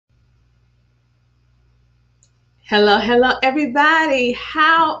Hello, everybody.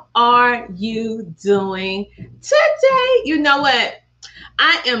 How are you doing today? You know what?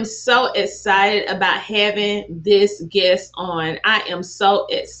 I am so excited about having this guest on. I am so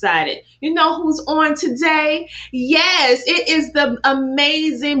excited. You know who's on today? Yes, it is the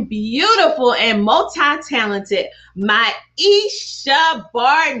amazing, beautiful, and multi-talented Myechia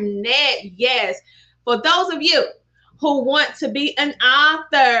Barnett. Yes, for those of you who want to be an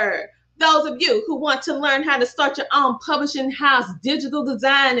author, those of you who want to learn how to start your own publishing house, digital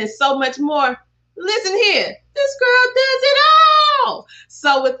design, and so much more, listen here. This girl does it all.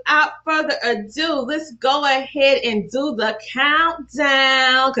 So without further ado, let's go ahead and do the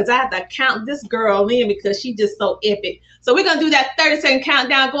countdown because I have to count this girl in because she's just so epic. So we're going to do that 30-second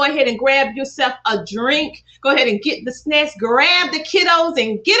countdown. Go ahead and grab yourself a drink. Go ahead and get the snacks, grab the kiddos,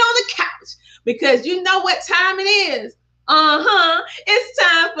 and get on the couch because you know what time it is. It's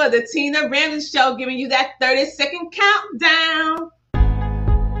time for the Tina Ramsey Show, giving you that 30-second countdown.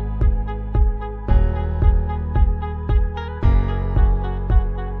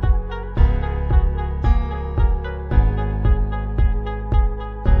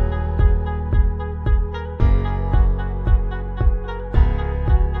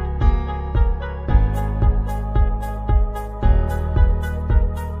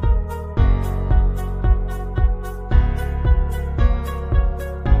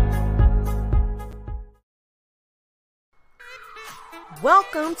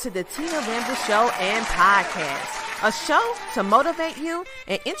 Welcome to the Tina Ramsey Show and Podcast, a show to motivate you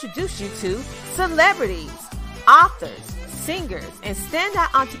and introduce you to celebrities, authors, singers, and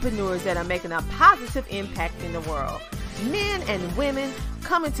standout entrepreneurs that are making a positive impact in the world. Men and women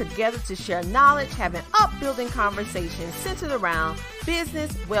coming together to share knowledge, having upbuilding conversations centered around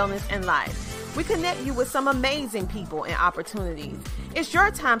business, wellness, and life. We connect you with some amazing people and opportunities. It's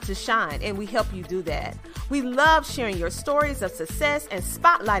your time to shine, and we help you do that. We love sharing your stories of success and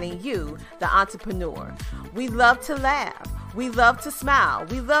spotlighting you, the entrepreneur. We love to laugh. We love to smile.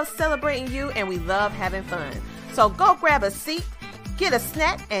 We love celebrating you, and we love having fun. So go grab a seat, get a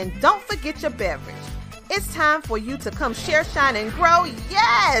snack, and don't forget your beverage. It's time for you to come share, shine, and grow.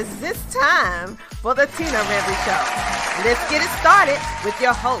 Yes, it's time for the Tina Ramsey Show. Let's get it started with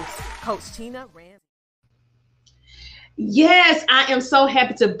your host, Coach Tina Ramsey. Yes, I am so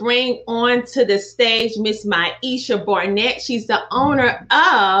happy to bring on to the stage Miss Myechia Barnett. She's the owner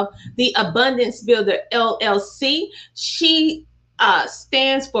of the Abundance Builder LLC. She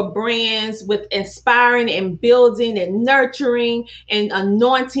stands for brands with inspiring and building and nurturing and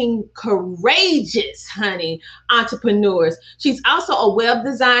anointing courageous, entrepreneurs. She's also a web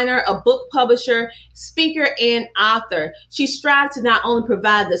designer, a book publisher, speaker, and author. She strives to not only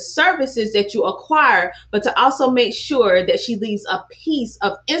provide the services that you acquire, but to also make sure that she leaves a piece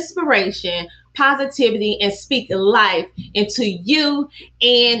of inspiration, positivity, and speak life into you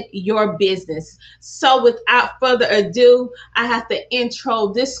and your business. So without further ado, I have to intro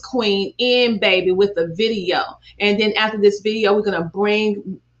this queen in, baby, with a video. And then after this video, we're going to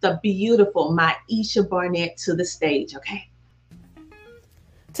bring the beautiful Myechia Barnett to the stage, okay?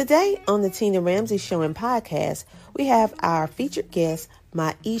 Today on the Tina Ramsey Show and Podcast, we have our featured guest,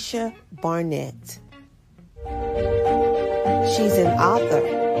 Myechia Barnett. She's an author.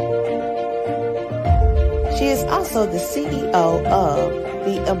 She is also the CEO of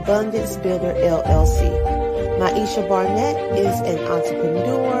the Abundance Builder LLC. Myechia Barnett is an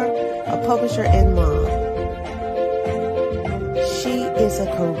entrepreneur, a publisher, and mom. She is a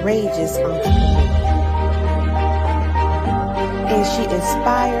courageous entrepreneur, and she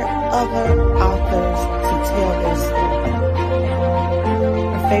inspired other authors to tell their story.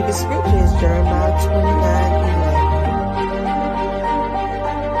 Her favorite scripture is Jeremiah 29:11.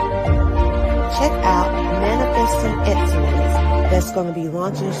 Check out Manifesting Excellence that's going to be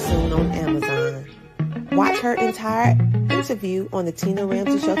launching soon on Amazon. Watch her entire interview on the Tina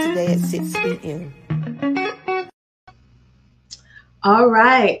Ramsey Show today at 6 p.m. All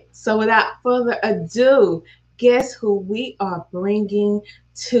right. So without further ado, guess who we are bringing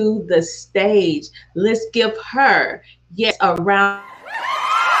to the stage? Let's give her, yes, a round.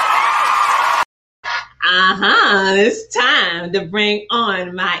 It's time to bring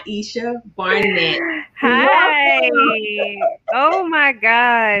on Myechia Barnett. Hi. Oh my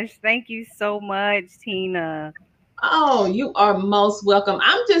gosh. Thank you so much, Tina. Oh, you are most welcome.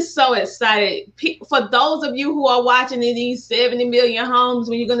 I'm just so excited. For those of you who are watching in these 70 million homes,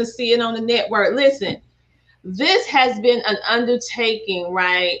 when you're going to see it on the network, listen, this has been an undertaking,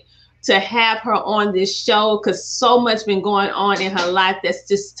 right? To have her on this show because so much been going on in her life that's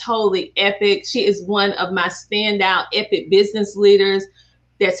just totally epic. She is one of my standout epic business leaders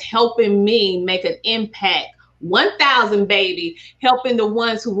that's helping me make an impact 1,000, baby, helping the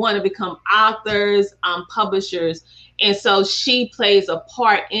ones who want to become authors, publishers. And so she plays a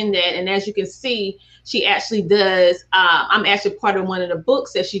part in that. And as you can see, she actually does. I'm actually part of one of the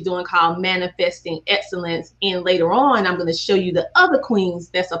books that she's doing called Manifesting Excellence. And later on, I'm going to show you the other queens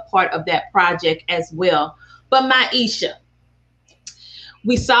that's a part of that project as well. But Myechia,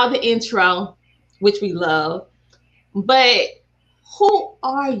 we saw the intro, which we love, but who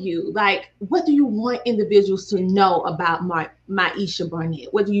are you? Like, what do you want individuals to know about Myechia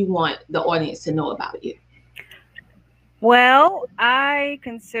Barnett? What do you want the audience to know about you? Well, I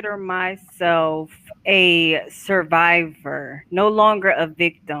consider myself a survivor, no longer a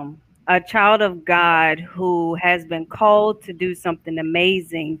victim, a child of God who has been called to do something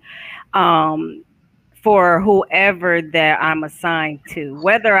amazing for whoever that I'm assigned to,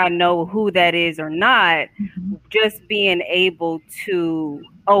 whether I know who that is or not. Just being able to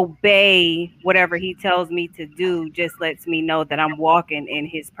obey whatever he tells me to do just lets me know that I'm walking in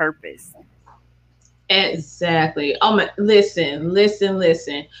his purpose. Exactly. Oh my, listen.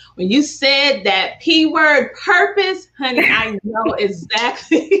 When you said that P word, purpose, honey, I know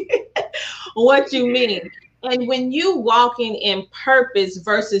exactly what you mean. And when you walking in purpose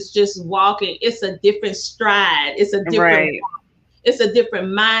versus just walking, it's a different stride. It's a different, it's a different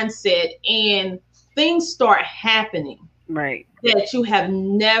mindset, and things start happening. Right. That you have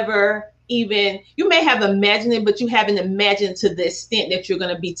never even, you may have imagined it, but you haven't imagined to the extent that you're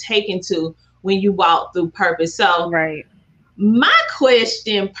going to be taken to when you walk through purpose. So my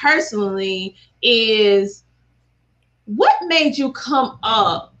question personally is, what made you come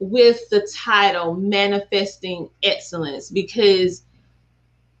up with the title Manifesting Excellence? Because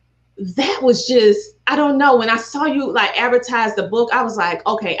that was just, I don't know, when I saw you like advertise the book, I was like,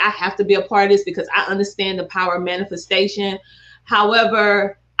 okay, I have to be a part of this because I understand the power of manifestation.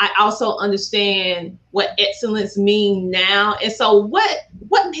 However, I also understand what excellence means now. And so what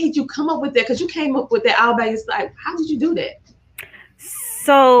made you come up with that? Because you came up with that all by yourself. Like, how did you do that?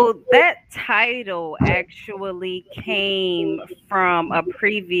 So that title actually came from a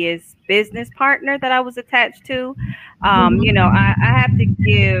previous business partner that I was attached to. You know, I have to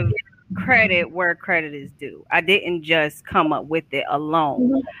give credit where credit is due. I didn't just come up with it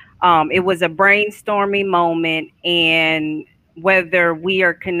alone. It was a brainstorming moment, and whether we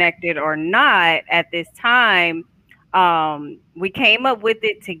are connected or not at this time, we came up with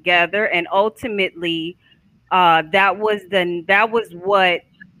it together, and ultimately that was what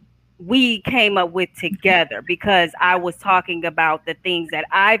we came up with together, because I was talking about the things that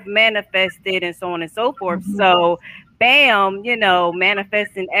I've manifested and so on and so forth. So bam, you know,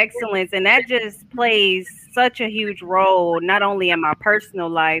 manifesting excellence. And that just plays such a huge role, not only in my personal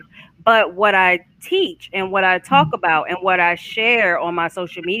life, but what I teach and what I talk about and what I share on my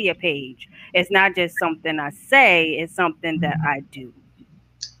social media page. It's not just something I say, it's something that I do.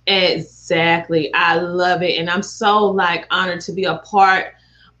 Exactly. I love it. And I'm so like honored to be a part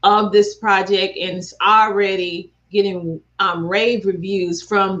of this project, and it's already getting rave reviews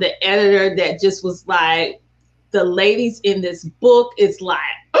from the editor that just was like, the ladies in this book is like,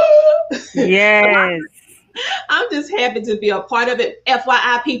 yes. I'm just happy to be a part of it.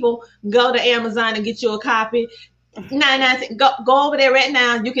 FYI, people, go to Amazon and get you a copy. Go over there right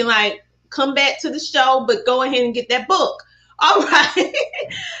now. You can like come back to the show, but go ahead and get that book. All right.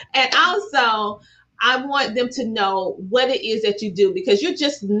 And also, I want them to know what it is that you do, because you're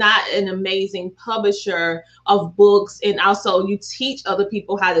just not an amazing publisher of books, and also you teach other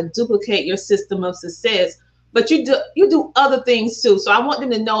people how to duplicate your system of success, but you do other things too. So I want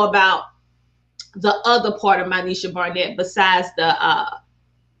them to know about the other part of Myechia Barnett besides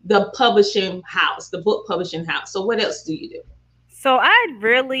the publishing house, the book publishing house. So what else do you do? So I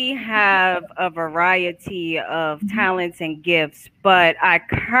really have a variety of talents and gifts, but I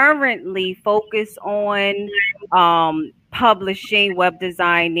currently focus on publishing, web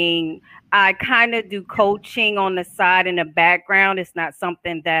designing. I kind of do coaching on the side in the background. It's not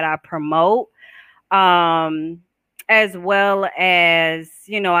something that I promote. As well as,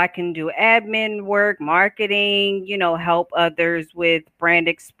 you know, I can do admin work, marketing, you know, help others with brand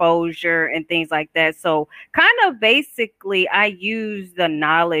exposure and things like that. So kind of basically I use the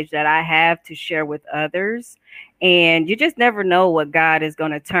knowledge that I have to share with others, and you just never know what God is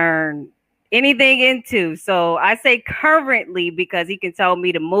going to turn anything into. So I say currently because he can tell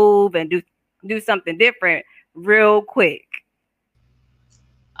me to move and do something different real quick.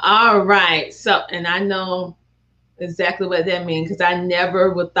 All right. So, and I know exactly what that means, because I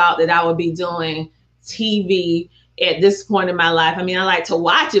never would thought that I would be doing TV at this point in my life. I mean, I like to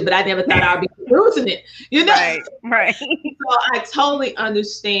watch it, but I never thought I would be producing it, you know? Right. So I totally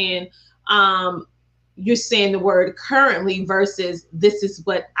understand you're saying the word currently versus this is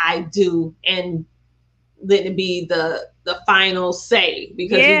what I do, and let it be the final say,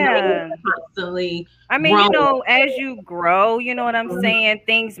 because we know Yeah. it's constantly I mean, growing. as you grow, you know what I'm saying?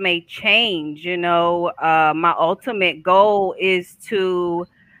 Things may change. My ultimate goal is to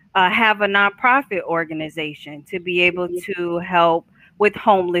have a nonprofit organization to be able to help with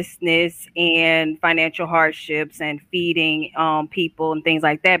homelessness and financial hardships and feeding people and things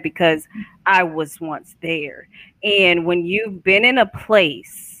like that, because I was once there. And when you've been in a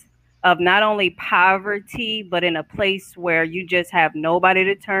place of not only poverty, but in a place where you just have nobody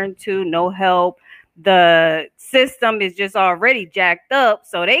to turn to, no help, the system is just already jacked up,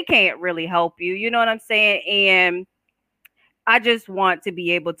 so they can't really help you. You know what I'm saying? And I just want to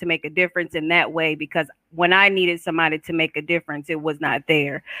be able to make a difference in that way, because when I needed somebody to make a difference, it was not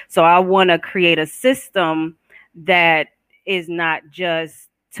there. So I want to create a system that is not just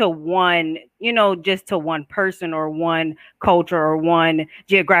to one, just to one person or one culture or one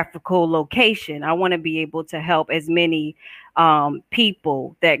geographical location. I want to be able to help as many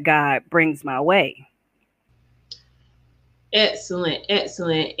people that God brings my way. Excellent,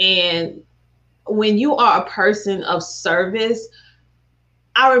 excellent. And when you are a person of service,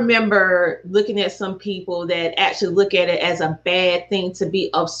 I remember looking at some people that actually look at it as a bad thing to be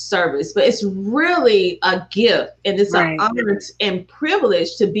of service, but it's really a gift, and it's an honor and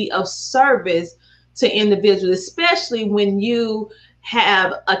privilege to be of service to individuals, especially when you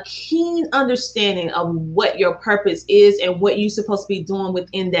have a keen understanding of what your purpose is and what you're supposed to be doing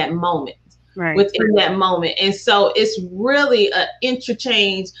within that moment. And so it's really an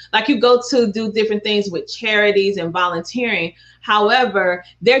interchange. Like, you go to do different things with charities and volunteering. However,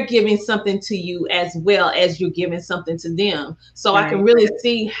 they're giving something to you as well as you're giving something to them. So I can really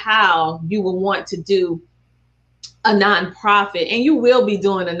see how you will want to do a nonprofit, and you will be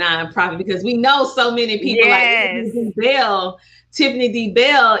doing a nonprofit, because we know so many people like Tiffany D.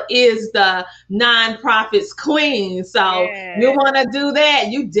 Bell is the nonprofits queen. So you want to do that,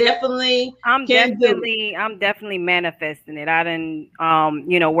 you definitely I'm definitely manifesting it. I done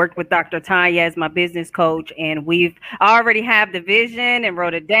worked with Dr. Tanya as my business coach, and I already have the vision and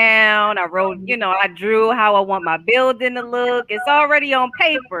wrote it down. I wrote, I drew how I want my building to look. It's already on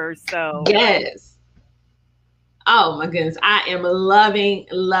paper. So yes. Oh my goodness, I am loving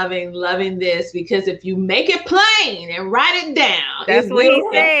this, because if you make it plain and write it down, that's what he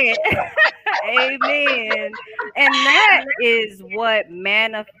said. Amen. And that is what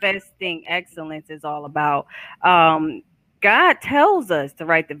manifesting excellence is all about. God tells us to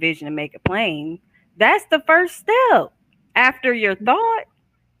write the vision and make it plain. That's the first step after your thought.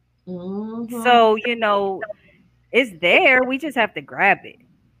 Mm-hmm. So, it's there. We just have to grab it.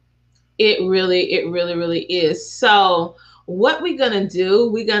 It really is. So what we're going to do,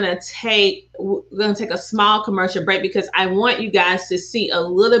 we're going to take a small commercial break, because I want you guys to see a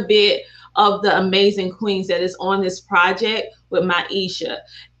little bit of the amazing queens that is on this project with Myechia.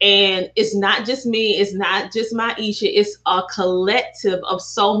 And it's not just me, it's not just Myechia, it's a collective of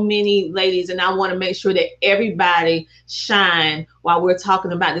so many ladies. And I want to make sure that everybody shine while we're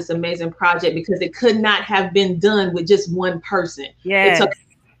talking about this amazing project, because it could not have been done with just one person. Yes. It took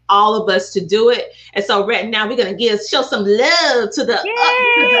all of us to do it. And so right now we're going to show some love to the other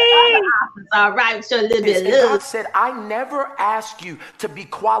authors. All right, show a little bit of love. God said, I never asked you to be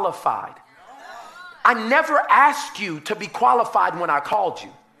qualified. I never asked you to be qualified when I called you.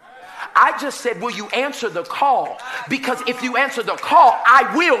 I just said, will you answer the call? Because if you answer the call,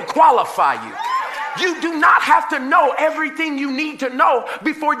 I will qualify you. You do not have to know everything you need to know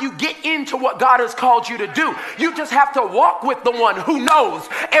before you get into what God has called you to do. You just have to walk with the one who knows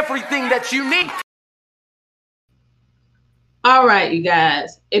everything that you need. All right, you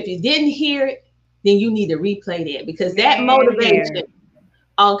guys, if you didn't hear it, then you need to replay that, because that motivation.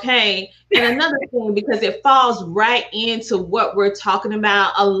 Okay. And another thing, because it falls right into what we're talking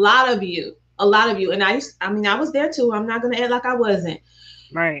about. A lot of you, and I was there too. I'm not going to act like I wasn't.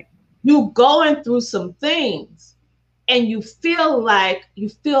 Right. You going through some things and you feel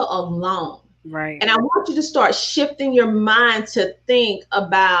alone. Right. And I want you to start shifting your mind to think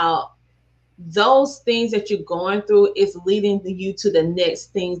about those things that you're going through is leading you to the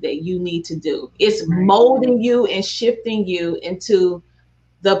next things that you need to do. It's molding you and shifting you into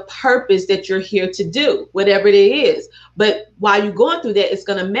the purpose that you're here to do, whatever it is. But while you're going through that, it's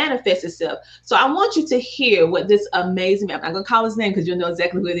going to manifest itself. So I want you to hear what this amazing man, I'm not going to call his name because you'll know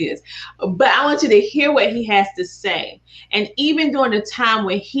exactly who it is, but I want you to hear what he has to say. And even during the time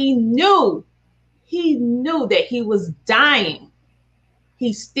when he knew that he was dying,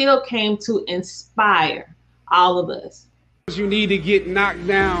 he still came to inspire all of us. You need to get knocked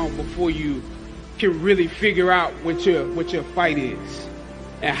down before you can really figure out what your fight is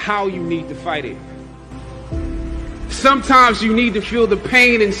and how you need to fight it. Sometimes you need to feel the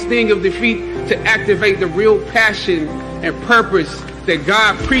pain and sting of defeat to activate the real passion and purpose that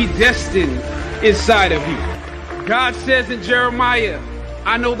God predestined inside of you. God says in Jeremiah,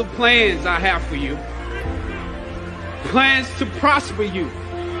 I know the plans I have for you. Plans to prosper you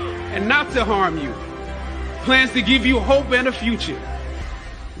and not to harm you. Plans to give you hope and a future.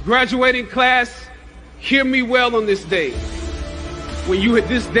 Graduating class, hear me well on this day. When you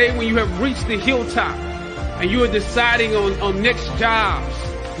have reached the hilltop and you are deciding on next jobs,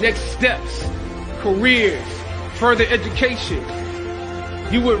 next steps, careers, further education,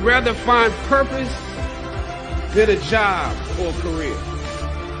 you would rather find purpose than a job or career.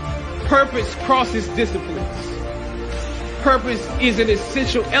 Purpose crosses disciplines. Purpose is an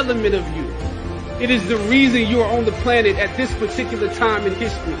essential element of you. It is the reason you are on the planet at this particular time in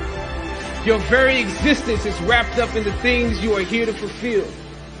history. Your very existence is wrapped up in the things you are here to fulfill.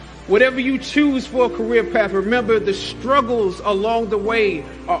 Whatever you choose for a career path, remember the struggles along the way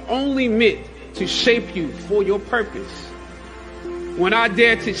are only meant to shape you for your purpose. When I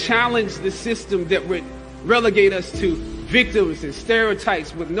dare to challenge the system that would relegate us to victims and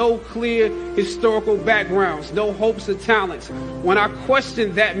stereotypes with no clear historical backgrounds, no hopes or talents, when I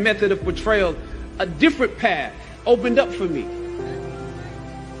questioned that method of portrayal, a different path opened up for me.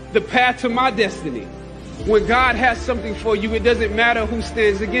 The path to my destiny. When God has something for you, it doesn't matter who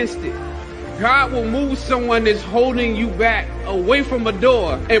stands against it. God will move someone that's holding you back away from a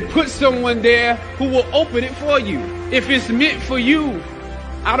door and put someone there who will open it for you. If it's meant for you,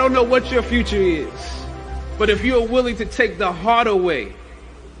 I don't know what your future is. But if you're willing to take the harder way,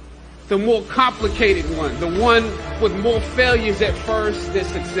 the more complicated one, the one with more failures at first than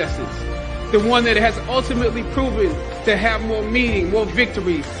successes, the one that has ultimately proven to have more meaning, more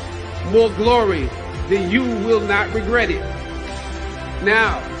victories, more glory, then you will not regret it.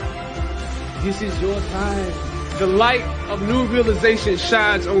 Now, this is your time. The light of new realization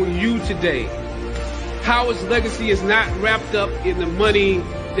shines on you today. Howard's legacy is not wrapped up in the money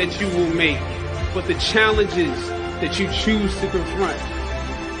that you will make, but the challenges that you choose to confront.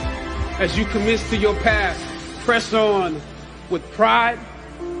 As you commit to your path, press on with pride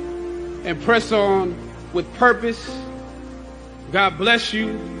and press on with purpose. God bless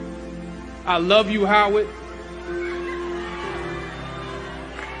you. I love you, Howard.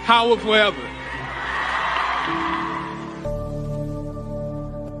 Howard forever.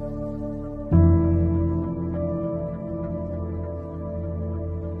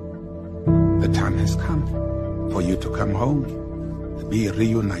 The time has come for you to come home, to be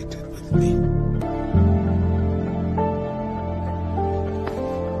reunited with me.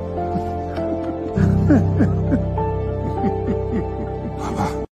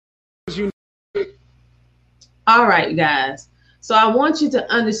 Baba. All right, you guys. So I want you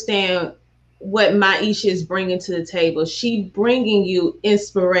to understand what Myechia is bringing to the table. She's bringing you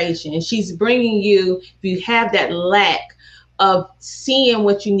inspiration. She's bringing you, if you have that lack of seeing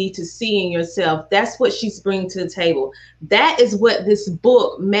what you need to see in yourself, that's what she's bringing to the table. That is what this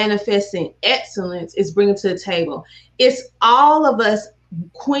book, Manifesting Excellence, is bringing to the table. It's all of us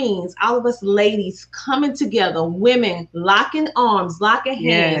queens, all of us ladies coming together, women locking arms, locking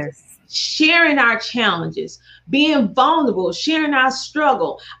hands, sharing our challenges, being vulnerable, sharing our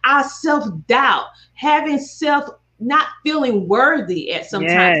struggle, our self-doubt, having not feeling worthy at some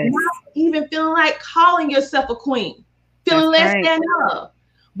times, not even feeling like calling yourself a queen, feeling less than of.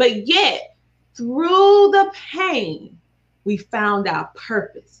 But yet, through the pain, we found our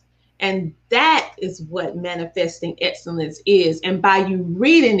purpose. And that is what Manifesting Excellence is. And by you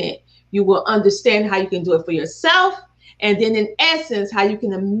reading it, you will understand how you can do it for yourself. And then in essence, how you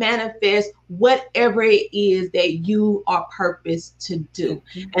can manifest whatever it is that you are purposed to do.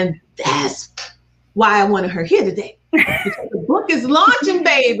 And that's why I wanted her here today. Because the book is launching,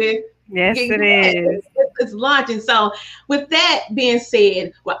 baby. Yes, it is. It's launching. So with that being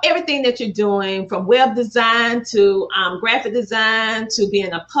said, well, everything that you're doing from web design to graphic design to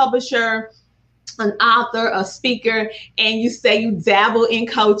being a publisher, an author, a speaker, and you say you dabble in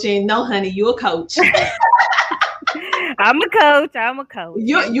coaching. No, honey, you're a coach. I'm a coach.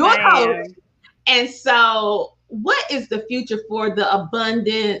 You're a coach. And so what is the future for the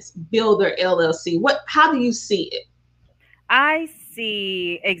Abundance Builder LLC? How do you see it? I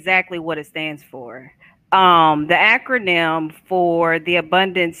see exactly what it stands for. The acronym for the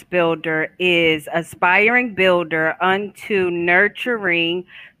Abundance Builder is Aspiring Builder unto Nurturing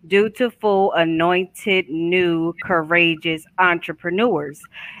Dutiful, Anointed, New, Courageous Entrepreneurs.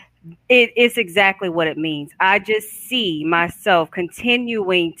 It's exactly what it means. I just see myself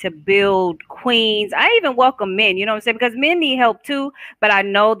continuing to build queens. I even welcome men, you know what I'm saying? Because men need help too, but I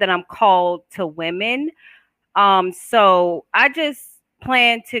know that I'm called to women. So I just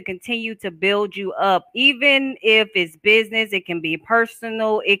plan to continue to build you up, even if it's business, it can be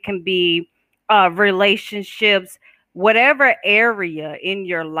personal, it can be relationships, whatever area in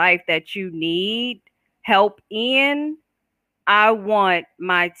your life that you need help in. I want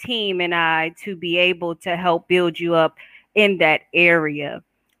my team and I to be able to help build you up in that area.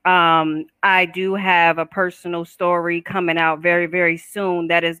 I do have a personal story coming out very, very soon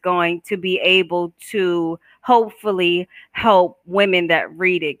that is going to be able to hopefully help women that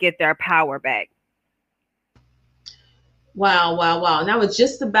read it get their power back. Wow, wow, wow. And I was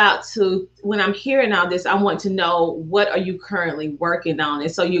just about to, when I'm hearing all this, I want to know, what are you currently working on?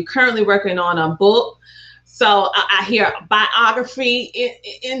 And so you're currently working on a book. So I hear biography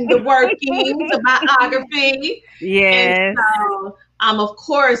in the workings, a biography. Yes. And so, of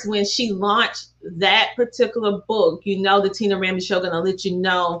course, when she launched that particular book, you know, the Tina Ramsey Show going to let you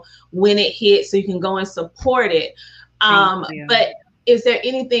know when it hits so you can go and support it. But is there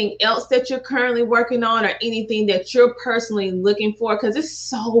anything else that you're currently working on, or anything that you're personally looking for? Because there's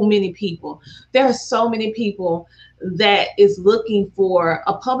so many people. There are so many people that is looking for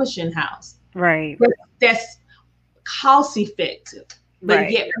a publishing house. Right. But that's cost effective, but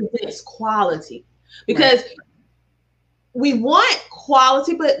Right. yet presents quality. Because we want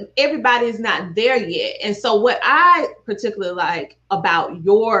quality, but everybody is not there yet. And so what I particularly like about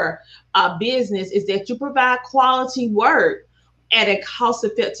your business is that you provide quality work at a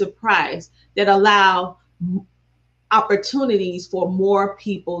cost-effective price that allow opportunities for more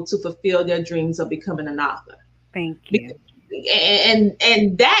people to fulfill their dreams of becoming an author. Thank you.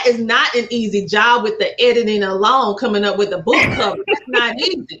 And that is not an easy job with the editing alone, coming up with a book cover. That's not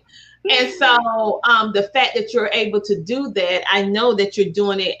easy. And so the fact that you're able to do that, I know that you're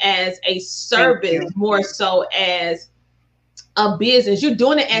doing it as a service more so as a business. You're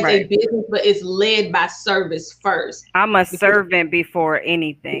doing it as a business, but it's led by service first. I'm a servant before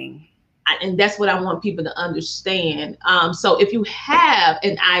anything. And that's what I want people to understand. So if you have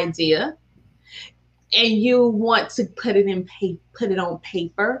an idea and you want to put it on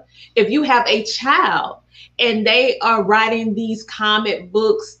paper, if you have a child and they are writing these comic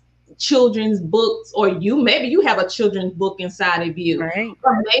books, children's books, or maybe you have a children's book inside of you,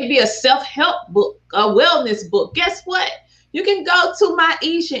 or maybe a self-help book, a wellness book, guess what? You can go to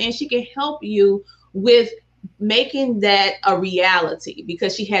Myechia and she can help you with making that a reality,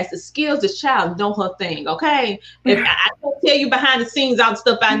 because she has the skills. The child know her thing. Okay, if I don't tell you behind the scenes all the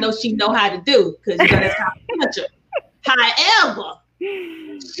stuff I know she know how to do, because you know that's confidential. However,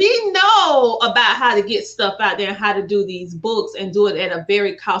 she know about how to get stuff out there and how to do these books and do it at a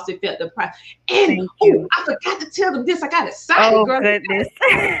very cost-effective price. And I forgot to tell them this. I got excited. Oh, girl. Goodness.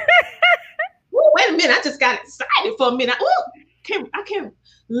 Ooh, wait a minute. I just got excited for a minute. I can't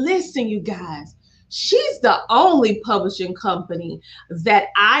listen, you guys. She's the only publishing company that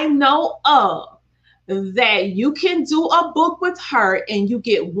I know of that you can do a book with her and you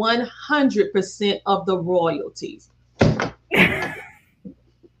get 100% of the royalties.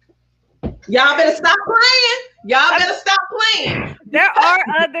 Y'all better stop playing. Y'all better stop playing. There are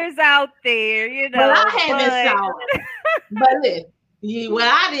others out there, you know. Well, I haven't saw it. But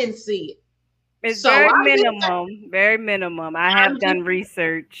I didn't see it. It's very minimum. I have done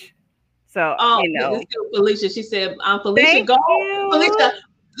research. So, you know. This is Felicia. She said, Felicia, Felicia,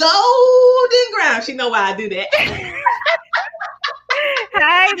 golden ground. She know why I do that.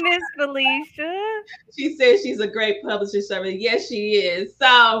 Hi, Miss Felicia. She says she's a great publisher service. Yes, she is.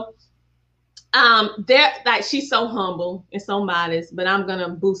 So, she's so humble and so modest, but I'm gonna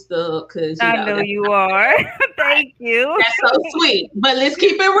boost her up because I know you are. Thank you. That's so sweet. But let's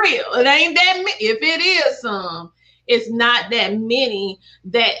keep it real. It ain't that many. If it is some, it's not that many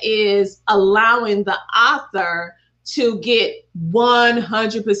that is allowing the author to get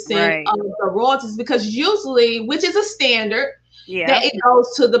 100% of the royalties, because usually, which is a standard, that it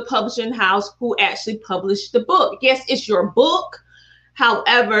goes to the publishing house who actually published the book. Yes, it's your book.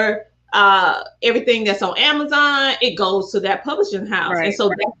 However, everything that's on Amazon, it goes to that publishing house. And so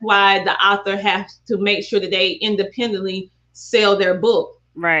that's why the author has to make sure that they independently sell their book.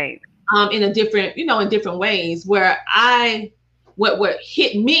 In a different, in different ways, where what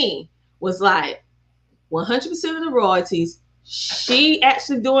hit me was like 100% of the royalties. She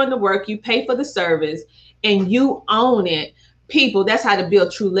actually doing the work, you pay for the service and you own it. People, that's how to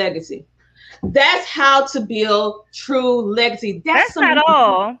build true legacy. That's how to build true legacy. That's not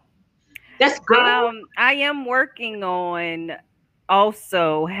all. That's good. I am working on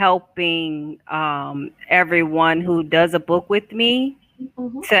also helping everyone who does a book with me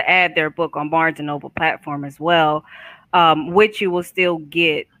to add their book on Barnes and Noble platform as well, which you will still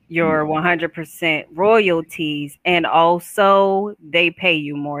get your 100% royalties, and also they pay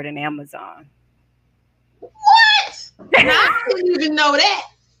you more than Amazon. What? Now, I didn't even know that.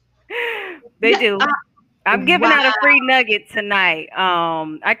 They do. I'm giving out a free nugget tonight.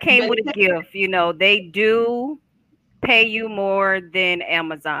 I came with a gift. You know, they do pay you more than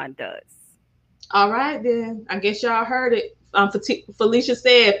Amazon does. All right, then. I guess y'all heard it. Felicia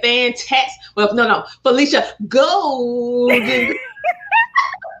said, fantastic. Well, no. Felicia, golden.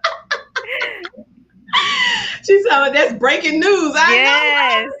 She said, that's breaking news.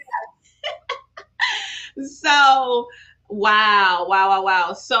 I know. So,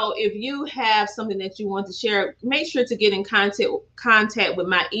 wow. So if you have something that you want to share, make sure to get in contact with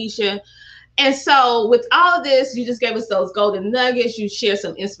Myechia. And so with all of this, you just gave us those golden nuggets. You share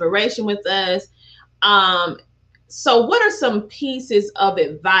some inspiration with us. So what are some pieces of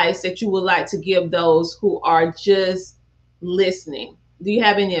advice that you would like to give those who are just listening? Do you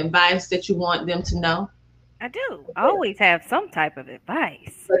have any advice that you want them to know? I do. I always have some type of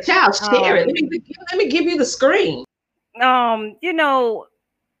advice. But child, share it. Let me give you the screen. You know,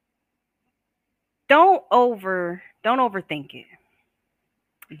 don't overthink it.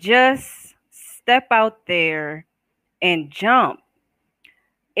 Just step out there and jump.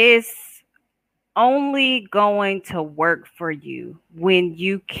 It's only going to work for you when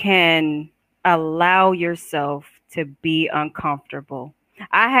you can allow yourself to be uncomfortable.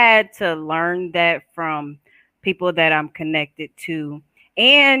 I had to learn that from people that I'm connected to,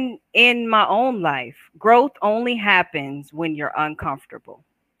 and in my own life. Growth only happens when you're uncomfortable.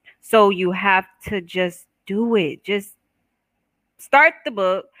 So you have to just do it. Just start the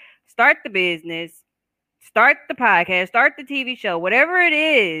book, start the business, start the podcast, start the TV show, whatever it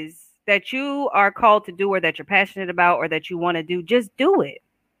is that you are called to do, or that you're passionate about, or that you want to do, just do it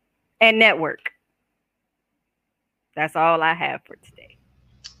and network. That's all I have for today.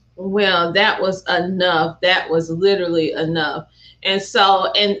 Well, that was enough. That was literally enough. And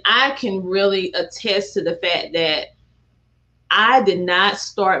I can really attest to the fact that I did not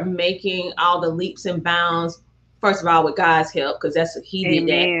start making all the leaps and bounds, first of all, with God's help, because He did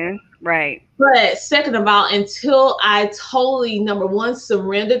that. Right. But second of all, until I totally, number one,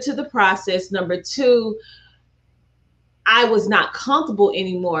 surrendered to the process. Number two, I was not comfortable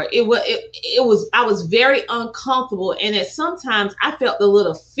anymore. I was very uncomfortable. And sometimes I felt a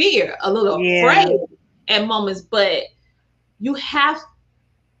little fear, a little afraid at moments, but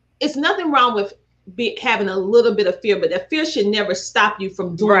it's nothing wrong with having a little bit of fear, but that fear should never stop you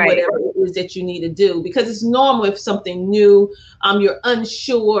from doing whatever it is that you need to do, because it's normal if something new, you're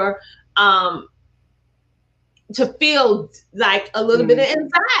unsure, to feel like a little bit of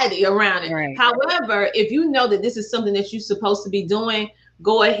anxiety around it. Right. However, if you know that this is something that you're supposed to be doing,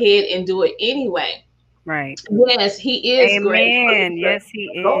 go ahead and do it anyway. Right. Yes, He is. Amen. Great. Yes, He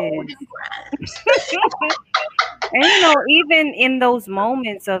is. And, you know, even in those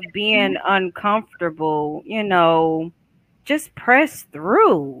moments of being uncomfortable, you know, just press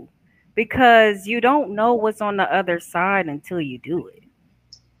through, because you don't know what's on the other side until you do it.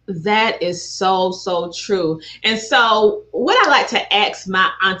 That is so, so true. And so what I like to ask my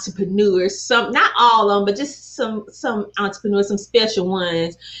entrepreneurs, not all of them, but just some entrepreneurs, some special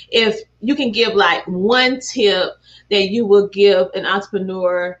ones, if you can give like one tip that you will give an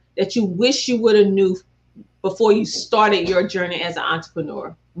entrepreneur that you wish you would have knew before you started your journey as an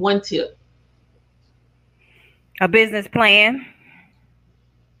entrepreneur. One tip. A business plan.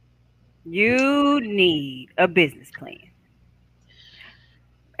 You need a business plan.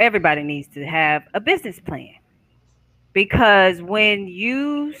 Everybody needs to have a business plan, because when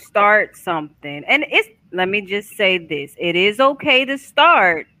you start something, and let me just say this, it is okay to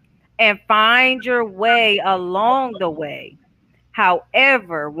start and find your way along the way.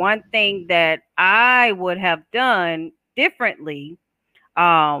 However, one thing that I would have done differently,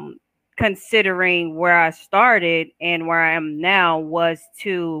 considering where I started and where I am now, was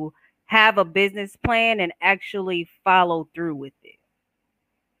to have a business plan and actually follow through with it.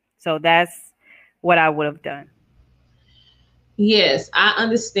 So that's what I would have done. Yes, I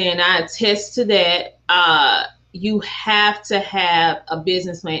understand. I attest to that. You have to have a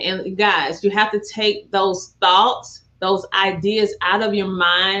business plan. And guys, you have to take those thoughts, those ideas out of your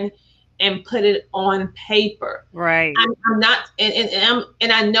mind and put it on paper. Right. I'm not,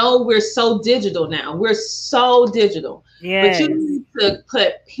 and I know we're so digital now. We're so digital. Yes. But you need to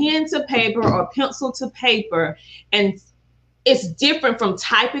put pen to paper or pencil to paper, and it's different from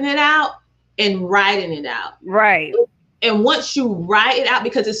typing it out and writing it out. Right. And once you write it out,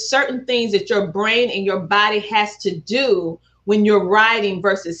 because it's certain things that your brain and your body has to do when you're writing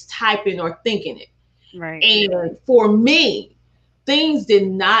versus typing or thinking it. Right. And for me, things did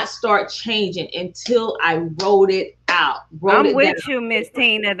not start changing until I wrote it out. I'm with you, Miss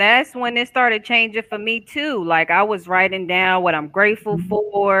Tina. That's when it started changing for me too. Like I was writing down what I'm grateful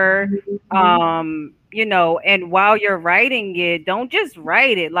for. You know, and while you're writing it, don't just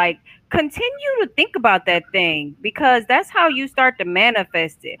write it. Like continue to think about that thing because that's how you start to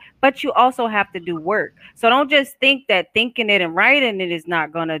manifest it. But you also have to do work. So don't just think that thinking it and writing it is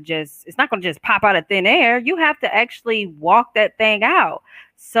not gonna just pop out of thin air. You have to actually walk that thing out.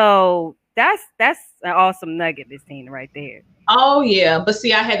 So that's an awesome nugget, Miss Tina, right there. Oh yeah, but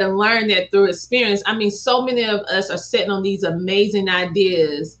see, I had to learn that through experience. I mean, so many of us are sitting on these amazing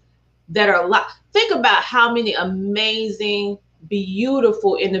ideas that are a lot. Think about how many amazing,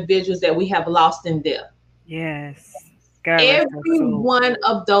 beautiful individuals that we have lost in death. Yes. God, every one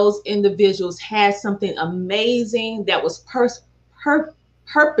of those individuals has something amazing that was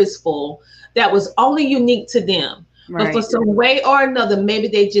purposeful, that was only unique to them. Right. But for some way or another, maybe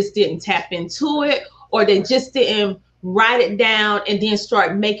they just didn't tap into it, or they just didn't write it down and then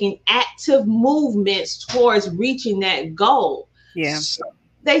start making active movements towards reaching that goal. Yeah. So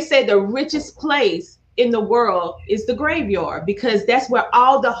they say the richest place in the world is the graveyard, because that's where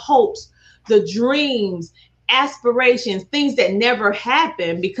all the hopes, the dreams, aspirations, things that never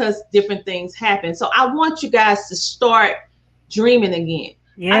happen because different things happen. So I want you guys to start dreaming again.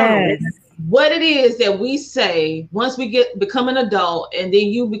 Yes. I don't know what it is that we say once we become an adult and then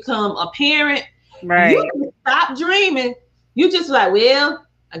you become a parent, right? You stop dreaming. You just like, well,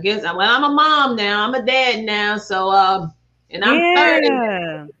 I guess I'm a mom now, I'm a dad now, so and I'm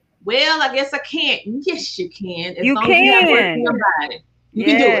 30. Well, I guess I can't. Yes, you can. As long as you have work in your body, you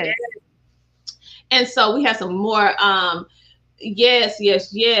can do it. And so we have some more. Yes.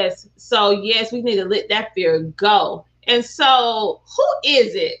 So yes, we need to let that fear go. And so, who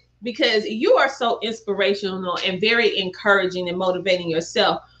is it? Because you are so inspirational and very encouraging and motivating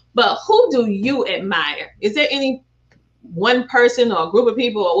yourself. But who do you admire? Is there any one person or a group of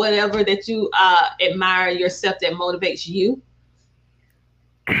people or whatever that you admire yourself that motivates you?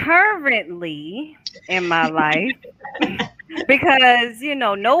 Currently in my life, because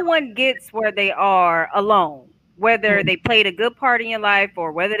no one gets where they are alone, whether they played a good part in your life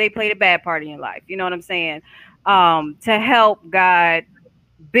or whether they played a bad part in your life. You know what I'm saying? To help God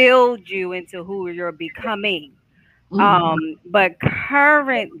build you into who you're becoming. But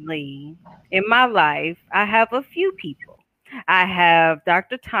currently in my life, I have a few people. I have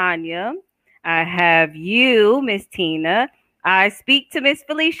Dr. Tanya. I have you, Miss Tina. I speak to Miss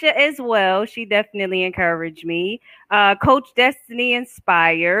Felicia as well. She definitely encouraged me. Coach Destiny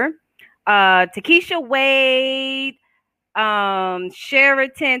Inspire, Takesha Wade,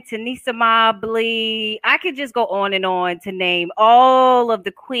 Sheraton, Tanisa Mobley. I could just go on and on to name all of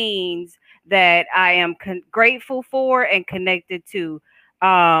the queens that I am grateful for and connected to.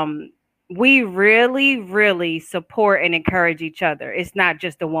 We really, really support and encourage each other. It's not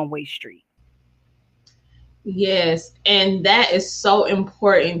just a one-way street. Yes, and that is so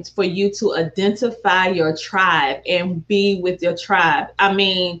important for you to identify your tribe and be with your tribe. I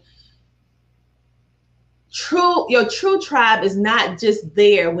mean, your true tribe is not just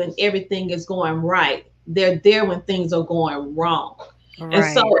there when everything is going right. They're there when things are going wrong. Right.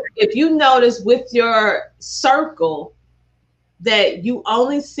 And so if you notice with your circle that you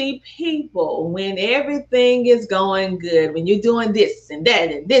only see people when everything is going good, when you're doing this and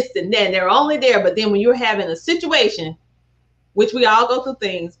that and this and that, and they're only there. But then when you're having a situation, which we all go through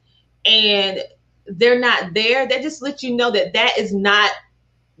things, and they're not there, that just lets you know that that's just not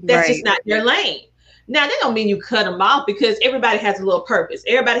your lane. Now, that don't mean you cut them off, because everybody has a little purpose.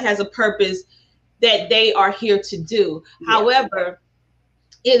 Everybody has a purpose that they are here to do. Yeah. However,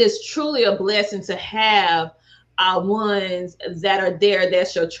 it is truly a blessing to have ones that are there.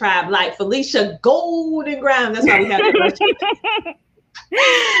 That's your tribe, like Felicia Golden Ground. That's why we have her.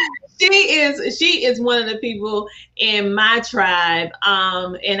 She is one of the people in my tribe,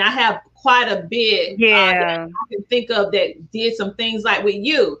 and I have quite a bit that I can think of that did some things like with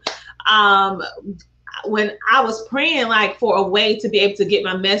you. When I was praying like for a way to be able to get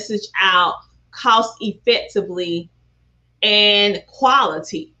my message out cost effectively and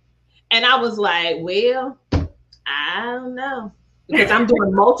quality, and I was like, well, I don't know, because I'm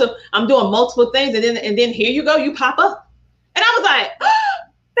doing multiple things, and then here you go, you pop up, and I was like, oh,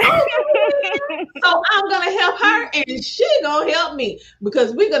 so I'm gonna help her, and she gonna help me,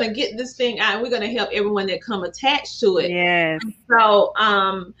 because we're gonna get this thing out, and we're gonna help everyone that come attached to it. Yes. So,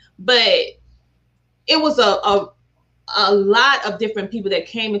 but it was a lot of different people that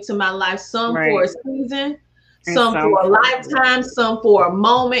came into my life, some for a season, some for a lifetime, some for a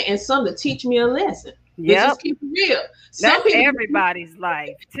moment, and some to teach me a lesson. Yeah, just keep it real. That's everybody's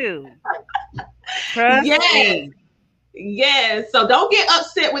life too. Trust me. Yeah. So don't get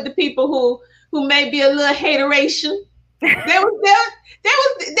upset with the people who may be a little hateration. They there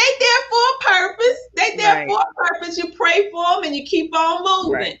for a purpose. They there for a purpose. You pray for them and you keep on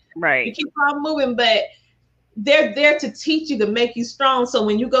moving. Right. You keep on moving, but they're there to teach you, to make you strong. So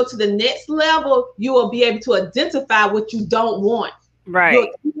when you go to the next level, you will be able to identify what you don't want. Right. You'll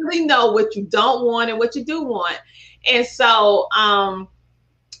really know what you don't want and what you do want. And so,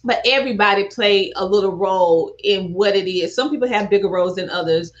 but everybody played a little role in what it is. Some people have bigger roles than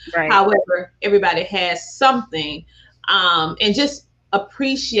others. Right. However, everybody has something. And just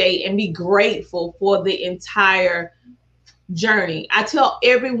appreciate and be grateful for the entire journey. I tell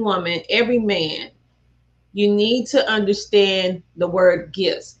every woman, every man, you need to understand the word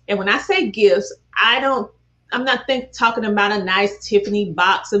gifts. And when I say gifts, I'm not talking about a nice Tiffany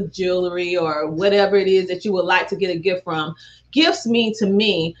box of jewelry or whatever it is that you would like to get a gift from. Gifts mean to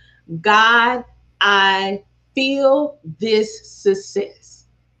me, God, I feel this success.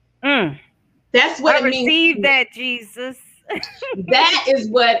 That's what it means. Receive that, Jesus. That is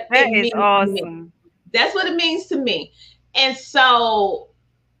what that it is means. Awesome. That's what it means to me. And so,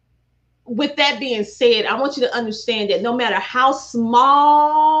 with that being said, I want you to understand that no matter how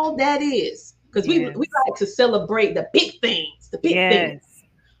small that is, because we like to celebrate the big things, things,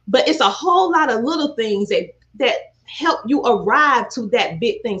 but it's a whole lot of little things that help you arrive to that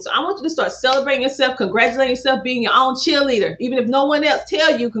big thing. So I want you to start celebrating yourself, congratulating yourself, being your own cheerleader, even if no one else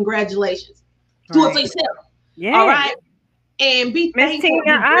tell you congratulations. Do it for yourself. Yeah. All right. And be Miss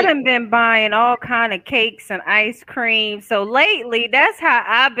Tina, I done been buying all kind of cakes and ice cream. So lately, that's how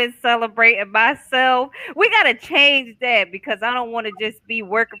I've been celebrating myself. We got to change that because I don't want to just be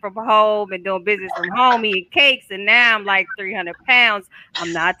working from home and doing business from home, eating cakes. And now I'm like 300 pounds.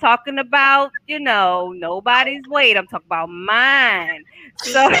 I'm not talking about, nobody's weight. I'm talking about mine.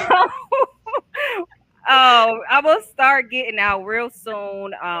 So I will start getting out real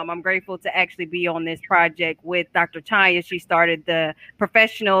soon. I'm grateful to actually be on this project with Dr. Chaya. She started the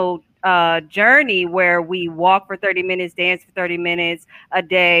professional journey where we walk for 30 minutes, dance for 30 minutes a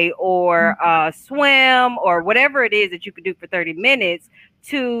day, or swim, or whatever it is that you could do for 30 minutes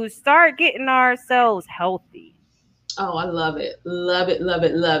to start getting ourselves healthy. Oh, I love it. Love it, love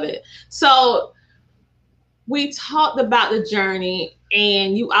it, love it. So we talked about the journey,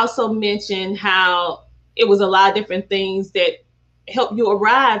 and you also mentioned how it was a lot of different things that help you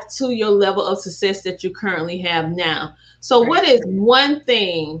arrive to your level of success that you currently have now. So what is one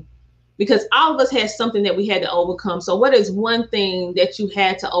thing, because all of us had something that we had to overcome. So what is one thing that you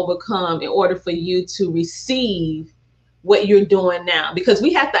had to overcome in order for you to receive what you're doing now? Because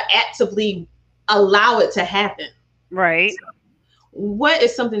we have to actively allow it to happen. Right. So what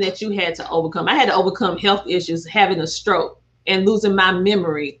is something that you had to overcome? I had to overcome health issues, having a stroke and losing my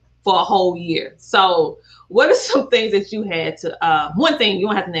memory for a whole year. So what are some things that you had to, one thing, you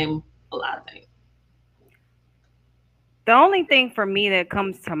don't have to name a lot of things. The only thing for me that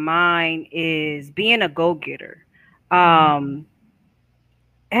comes to mind is being a go-getter.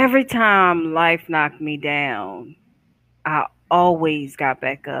 Every time life knocked me down, I always got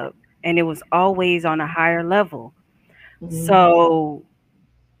back up, and it was always on a higher level. So,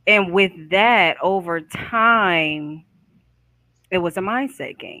 and with that, over time, it was a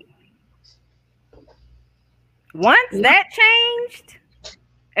mindset game. Once that changed,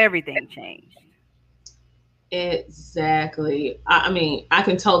 everything changed. Exactly. I mean, I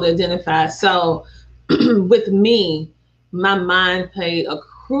can totally identify. So with me, my mind played a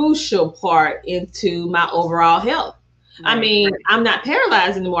crucial part into my overall health. Right. I mean, I'm not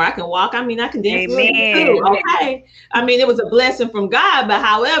paralyzed anymore. I can walk. I mean, I can dance. Too, okay. I mean, it was a blessing from God, but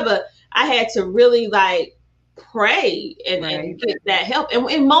however, I had to really pray and get that help.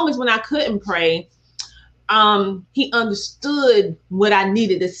 And in moments when I couldn't pray, he understood what I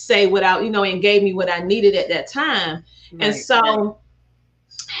needed to say without, and gave me what I needed at that time. Right. And so,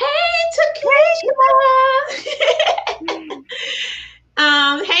 hey, Takesha.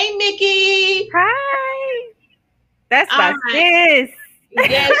 Hey, Mickey. Hi. That's my sis.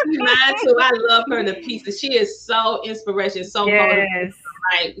 Yes, she's mine too. I love her to pieces. She is so inspirational, so motivating.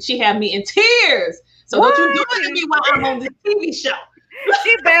 Like, she had me in tears. So what you doing to me while I'm on this TV show?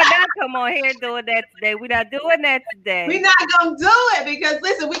 She better not come on here doing that today. We're not doing that today. We're not gonna do it because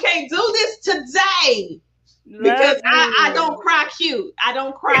listen, we can't do this today. Because I don't cry cute. I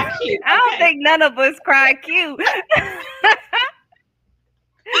don't cry cute. I don't think none of us cry cute.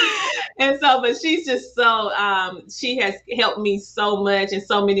 And so, but she's just so, she has helped me so much in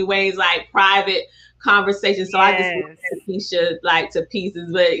so many ways, like private conversations. So I just love Keisha like to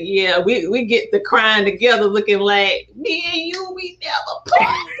pieces. But yeah, we get the crying together looking like me and you, we never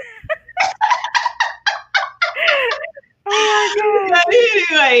part. Oh my God. But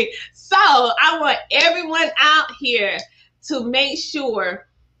anyway, so I want everyone out here to make sure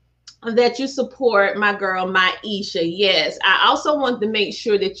that you support my girl Myechia. Yes, I also want to make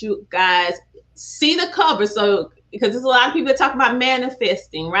sure that you guys see the cover. So because there's a lot of people that talk about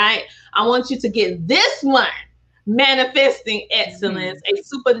manifesting, right? I want you to get this one, Manifesting Excellence, a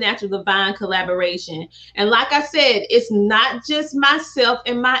supernatural divine collaboration. And like I said, it's not just myself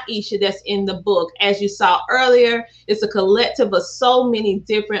and Myechia that's in the book. As you saw earlier, it's a collective of so many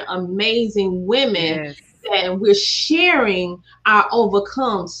different amazing women. Yes. And we're sharing our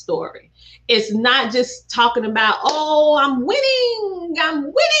overcome story. It's not just talking about, oh, I'm winning.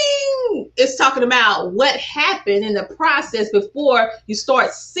 It's talking about what happened in the process before you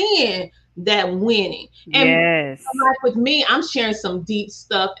start seeing that winning. And Yes. like with me, I'm sharing some deep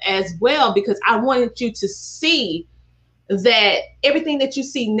stuff as well, because I wanted you to see that everything that you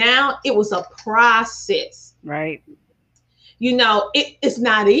see now, it was a process. Right. You know, it's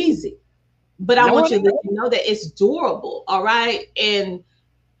not easy. But I want you to know that it's durable, all right? And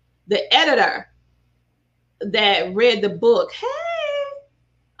the editor that read the book, hey,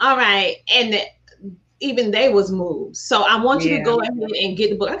 all right, and even they was moved. So I want you to go ahead and get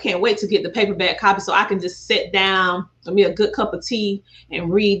the book. I can't wait to get the paperback copy so I can just sit down, give me a good cup of tea,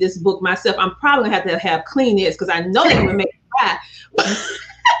 and read this book myself. I'm probably gonna have Kleenex because I know they're gonna make me cry.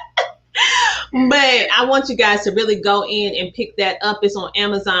 But I want you guys to really go in and pick that up. It's on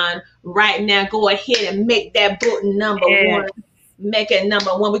Amazon right now. Go ahead and make that book number one. Make it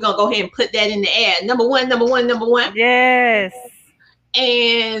number one. We're going to go ahead and put that in the ad. Number one. Yes.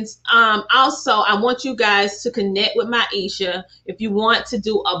 And also, I want you guys to connect with Myechia. If you want to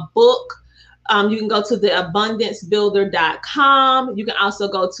do a book, you can go to theabundancebuilder.com. You can also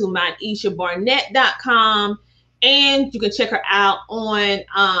go to MyechiaBarnett.com. And you can check her out on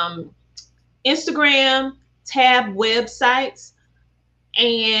Instagram, Tab Websites,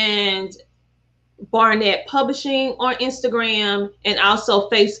 and Barnett Publishing on Instagram, and also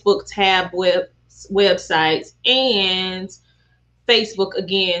Facebook Tab Websites, and Facebook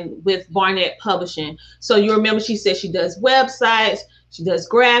again with Barnett Publishing. So you remember she said she does websites, she does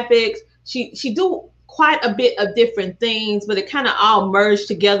graphics, she do quite a bit of different things, but it kind of all merged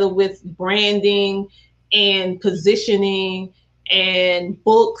together with branding and positioning and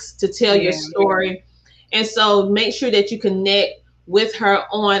books to tell your story. And so make sure that you connect with her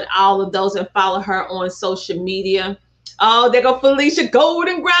on all of those and follow her on social media. Oh, there go Felicia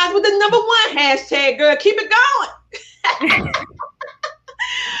Golden Grimes with the #1 hashtag, girl. Keep it going.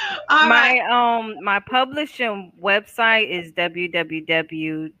 My publishing website is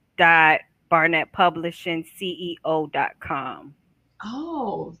www.barnettpublishingceo.com.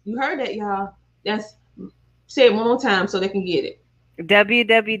 Oh, you heard that, y'all. Say it one more time so they can get it.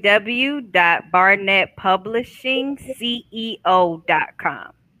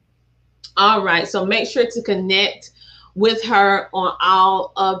 www.barnettpublishingceo.com. All right. So make sure to connect with her on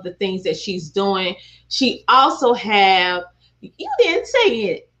all of the things that she's doing. She also you didn't say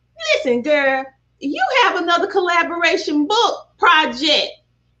it. Listen, girl, you have another collaboration book project.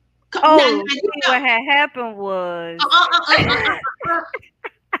 What had happened was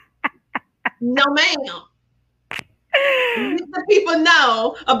no, ma'am. The people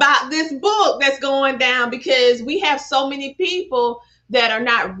know about this book that's going down, because we have so many people that are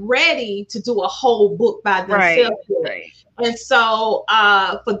not ready to do a whole book by themselves. Right. And so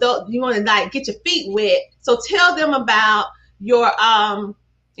for those, you want to like get your feet wet. So tell them about your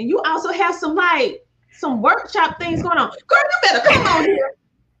and you also have some workshop things going on. Girl, you better come on here.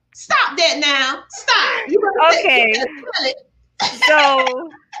 Stop that now. Stop. Okay. So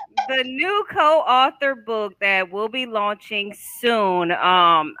the new co-author book that will be launching soon.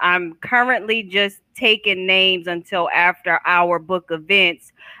 I'm currently just taking names until after our book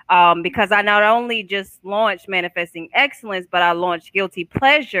events, because I not only just launched Manifesting Excellence, but I launched Guilty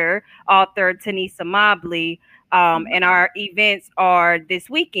Pleasure, author Tanisa Mobley, and our events are this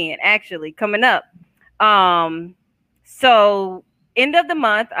weekend, actually coming up. So end of the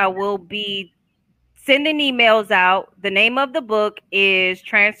month, I will be sending emails out. The name of the book is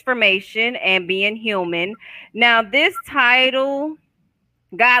Transformation and Being Human. Now, this title,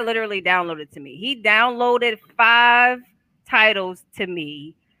 God literally downloaded to me. He downloaded 5 titles to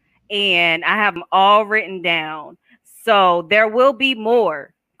me, and I have them all written down. So there will be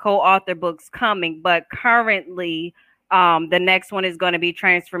more co-author books coming, but currently The next one is going to be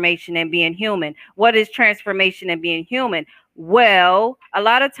transformation and being human. What is transformation and being human? Well, a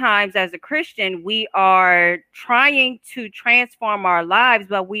lot of times as a Christian, we are trying to transform our lives,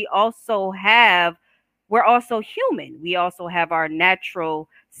 but we're also human. We also have our natural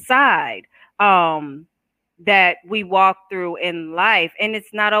side that we walk through in life. And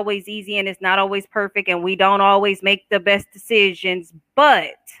it's not always easy and it's not always perfect. And we don't always make the best decisions.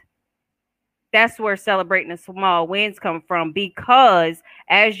 But that's where celebrating the small wins come from, because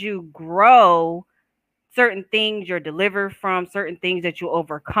as you grow, certain things you're delivered from, certain things that you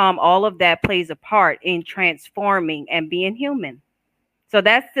overcome, all of that plays a part in transforming and being human. So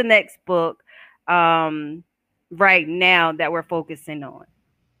that's the next book right now that we're focusing on.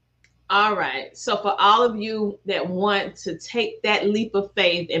 All right. So for all of you that want to take that leap of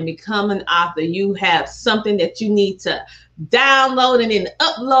faith and become an author, you have something that you need to download and then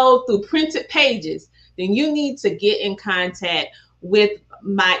upload through printed pages, then you need to get in contact with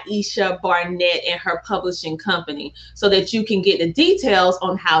Myechia Barnett and her publishing company so that you can get the details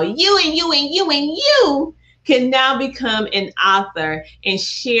on how you can now become an author and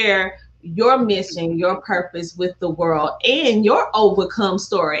share your mission, your purpose with the world, and your overcome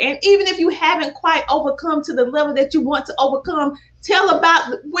story. And even if you haven't quite overcome to the level that you want to overcome, tell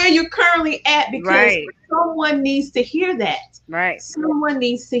about where you're currently at, because someone needs to hear that. Right. Someone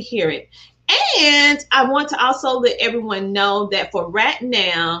needs to hear it. And I want to also let everyone know that for right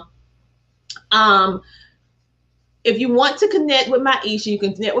now, if you want to connect with Myechia, you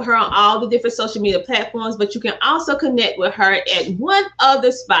can connect with her on all the different social media platforms, but you can also connect with her at one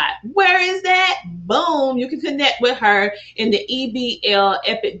other spot. Where is that? Boom. You can connect with her in the EBL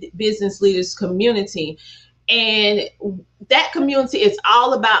Epic Business Leaders community. And that community is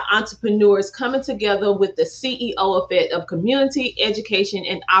all about entrepreneurs coming together with the CEO effect of community, education,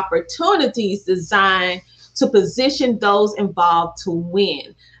 and opportunities designed to position those involved to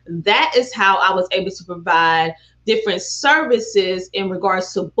win. That is how I was able to provide different services in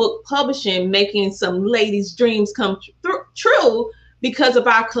regards to book publishing, making some ladies' dreams come true because of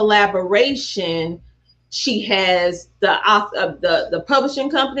our collaboration. She has the publishing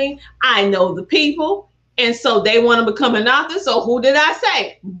company. I know the people. And so they want to become an author. So who did I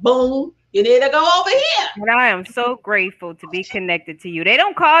say? Boom. You need to go over here. And I am so grateful to be connected to you. They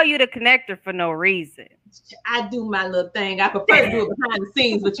don't call you the connector for no reason. I do my little thing. I prefer to do it behind the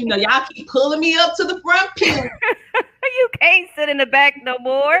scenes, but y'all keep pulling me up to the front pew. You can't sit in the back no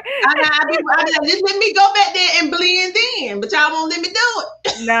more. Just let me go back there and blend in, but y'all won't let me do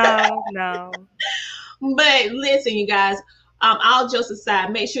it. No. But listen, you guys, all jokes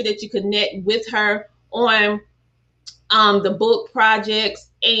aside, make sure that you connect with her on the book projects.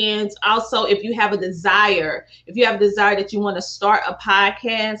 And also, if you have a desire that you want to start a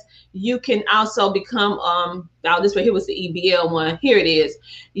podcast, you can also become this right here was the EBL one. Here it is.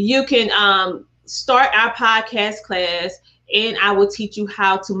 You can start our podcast class, and I will teach you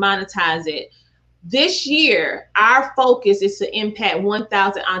how to monetize it. This year, our focus is to impact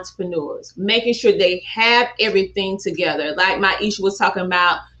 1,000 entrepreneurs, making sure they have everything together. Like Myechia was talking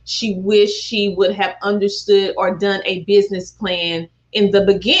about, she wished she would have understood or done a business plan in the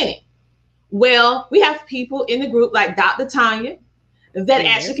beginning. Well, we have people in the group like Dr. Tanya that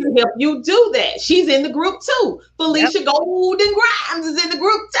actually can help you do that. She's in the group too. Felicia Golden Grimes is in the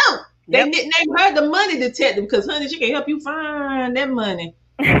group too. They nicknamed her the money detective because, honey, she can help you find that money.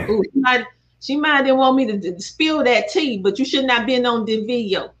 Ooh, she might didn't want me to spill that tea, but you should not have been on the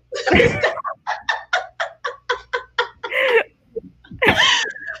video.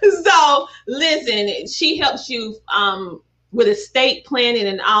 So listen, she helps you with estate planning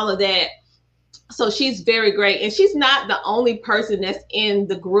and all of that. So she's very great. And she's not the only person that's in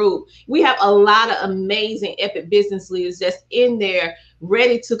the group. We have a lot of amazing epic business leaders that's in there,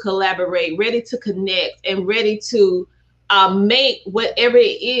 ready to collaborate, ready to connect, and ready to make whatever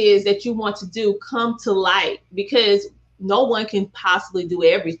it is that you want to do come to light, because no one can possibly do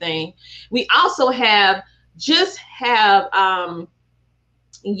everything. We also have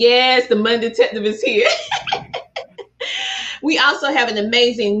yes, the money detective is here. We also have an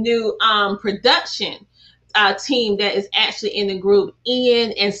amazing new production team that is actually in the group,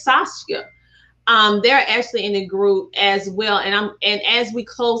 Ian and Saskia. They're actually in the group as well. And as we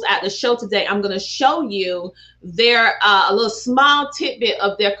close out the show today, I'm going to show you their a little small tidbit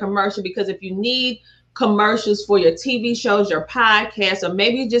of their commercial, because if you need commercials for your TV shows, your podcast, or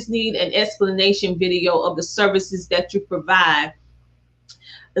maybe you just need an explanation video of the services that you provide,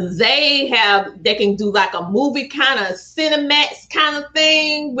 they can do like a movie kind of Cinemax kind of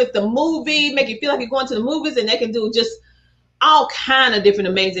thing with the movie, make you feel like you're going to the movies, and they can do just all kind of different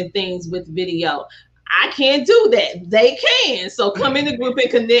amazing things with video. I can't do that. They can. So come in the group and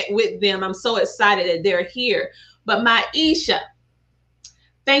connect with them. I'm so excited that they're here. But Myechia,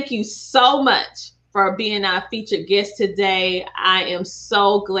 thank you so much for being our featured guest today. I am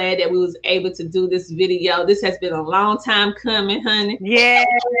so glad that we was able to do this video. This has been a long time coming, honey. Yes,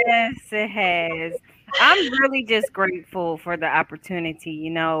 it has. I'm really just grateful for the opportunity.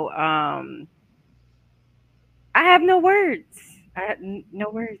 I have no words. I have no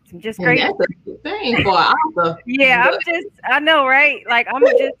words. I'm just grateful. That's a good thing for author. Yeah, I know, right? Like, I'm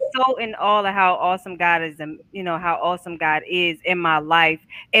just so in awe of how awesome God is, and how awesome God is in my life,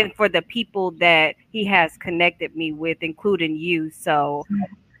 and for the people that He has connected me with, including you. So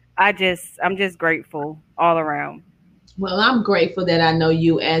I'm just grateful all around. Well, I'm grateful that I know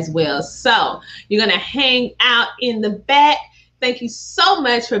you as well. So you're going to hang out in the back. Thank you so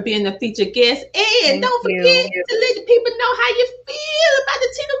much for being the featured guest. And don't forget to let the people know how you feel about the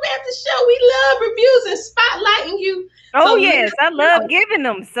Tina Ramsey Show. We love reviews and spotlighting you. Oh, so yes. I love giving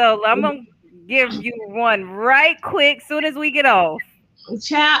them. So I'm going to give you one right quick soon as we get off.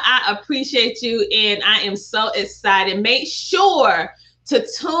 Child, I appreciate you. And I am so excited. Make sure to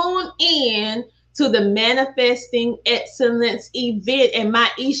tune in to the Manifesting Excellence event. And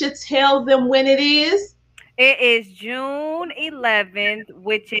Myechia, tell them when it is. It is June 11th,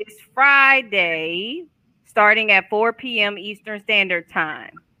 which is Friday, starting at 4 p.m. Eastern Standard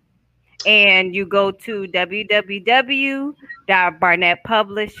Time. And you go to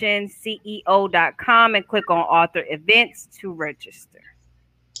www.barnettpublishingceo.com and click on author events to register.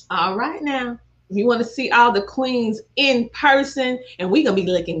 All right, now. You want to see all the queens in person, and we're going to be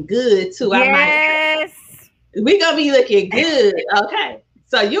looking good, too. Yes. We're going to be looking good, okay?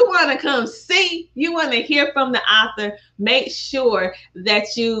 So you want to come see, you want to hear from the author, make sure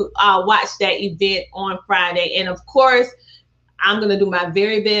that you watch that event on Friday. And of course, I'm going to do my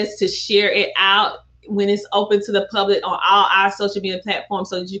very best to share it out when it's open to the public on all our social media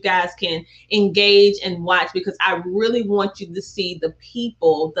platforms so that you guys can engage and watch, because I really want you to see the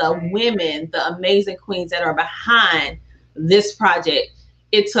people, the women, the amazing queens that are behind this project.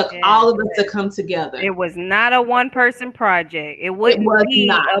 It took all of us to come together. It was not a one-person project. It wouldn't be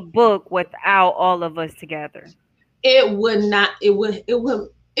a book without all of us together. It would not. It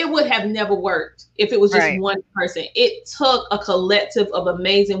would have never worked if it was just one person. It took a collective of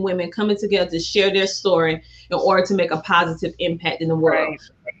amazing women coming together to share their story in order to make a positive impact in the world.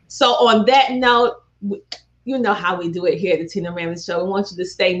 So on that note, you know how we do it here at the Tina Ramsey Show. We want you to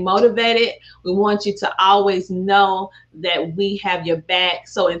stay motivated. We want you to always know that we have your back.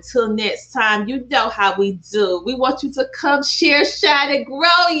 So until next time, you know how we do. We want you to come share, shine, and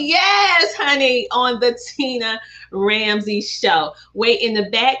grow. Yes, honey, on the Tina Ramsey Show. Wait in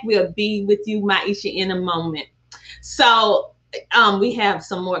the back. We'll be with you, Myechia, in a moment. So we have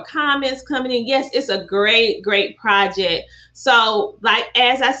some more comments coming in. Yes, it's a great, great project. So, like,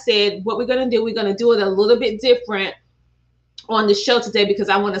 as I said, what we're going to do it a little bit different on the show today, because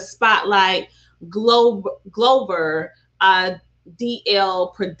I want to spotlight Glover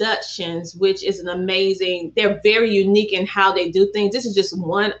DL Productions, which is an amazing, they're very unique in how they do things. This is just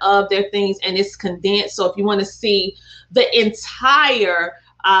one of their things, and it's condensed. So if you want to see the entire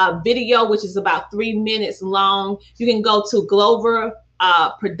video, which is about 3 minutes long, you can go to Glover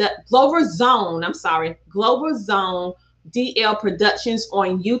Zone DL Productions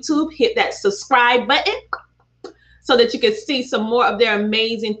on YouTube. Hit that subscribe button so that you can see some more of their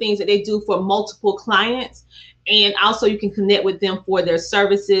amazing things that they do for multiple clients. And also you can connect with them for their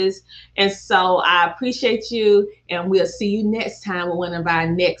services. And so I appreciate you, and we'll see you next time with one of our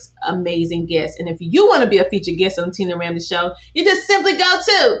next amazing guests. And if you want to be a featured guest on the Tina Ramsey Show, you just simply go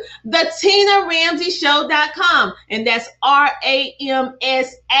to theTinaRamseyShow.com, and that's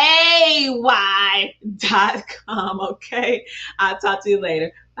RAMSAY.com. Okay, I'll talk to you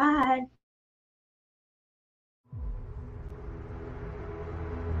later. Bye.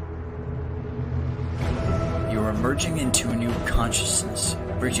 You're emerging into a new consciousness,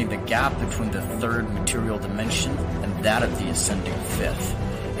 bridging the gap between the third material dimension and that of the ascending fifth.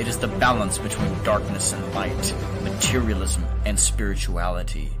 It is the balance between darkness and light, materialism and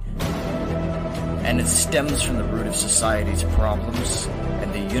spirituality. And it stems from the root of society's problems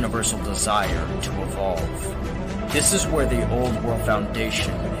and the universal desire to evolve. This is where the old world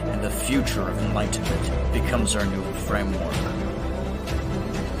foundation and the future of enlightenment becomes our new framework.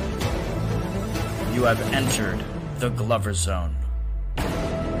 You have entered the Glover Zone.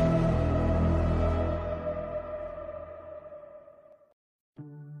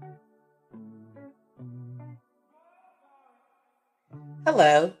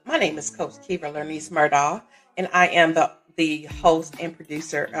 Hello, my name is Coach Kiva Lernice Murdaugh, and I am the the host and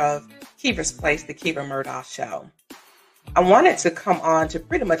producer of Kiva's Place, the Kiva Murdoch Show. I wanted to come on to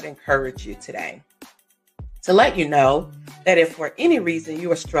pretty much encourage you today, to let you know that if for any reason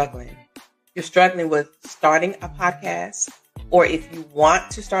you're struggling with starting a podcast, or if you want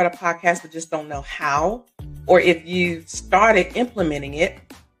to start a podcast but just don't know how, or if you started implementing it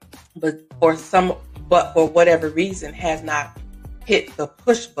but for whatever reason has not hit the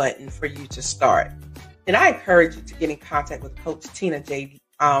push button for you to start, then I encourage you to get in contact with Coach Tina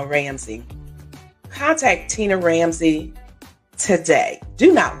Ramsey. Contact Tina Ramsey today.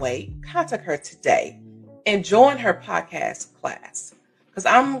 Do not wait. Contact her today and join her podcast class. Because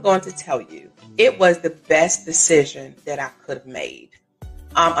I'm going to tell you, it was the best decision that I could have made.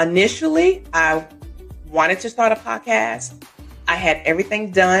 Initially, I wanted to start a podcast. I had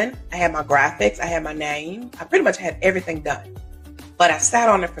everything done. I had my graphics. I had my name. I pretty much had everything done. But I sat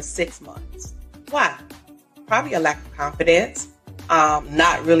on it for 6 months. Why? Probably a lack of confidence.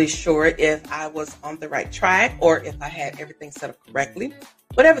 Not really sure if I was on the right track or if I had everything set up correctly.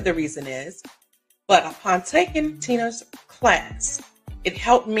 Whatever the reason is. But upon taking Tina's class, it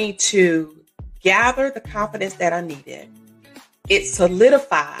helped me to gather the confidence that I needed. It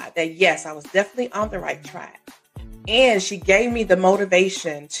solidified that, yes, I was definitely on the right track. And she gave me the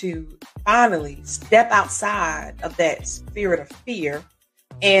motivation to finally step outside of that spirit of fear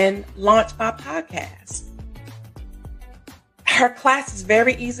and launch my podcast. Her class is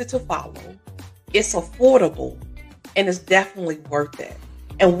very easy to follow. It's affordable, and it's definitely worth it.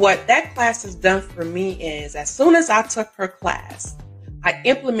 And what that class has done for me is, as soon as I took her class, I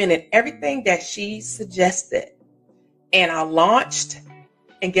implemented everything that she suggested, and I launched,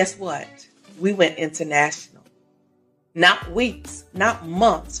 and guess what? We went international. Not weeks, not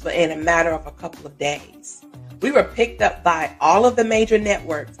months, but in a matter of a couple of days. We were picked up by all of the major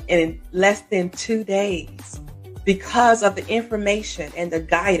networks in less than 2 days because of the information and the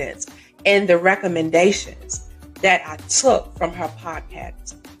guidance and the recommendations that I took from her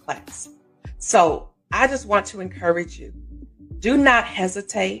podcast class. So I just want to encourage you. Do not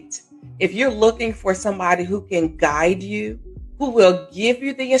hesitate. If you're looking for somebody who can guide you, who will give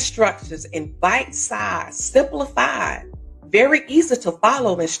you the instructions in bite-sized, simplified, very easy to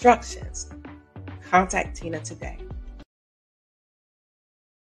follow instructions, contact Tina today.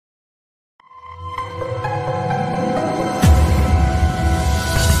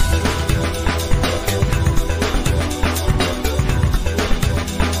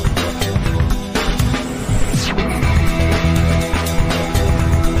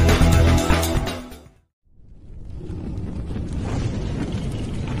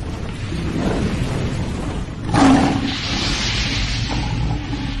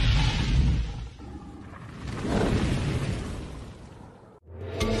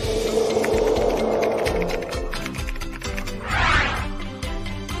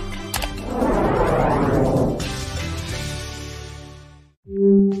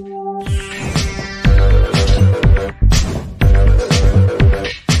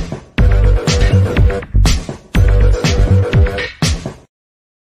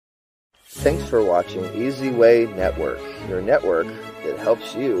 Thanks for watching Easy Way Network, your network that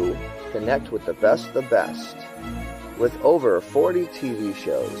helps you connect with the best. With over 40 TV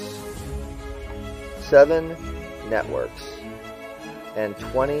shows, 7 networks, and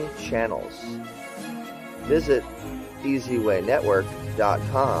 20 channels. Visit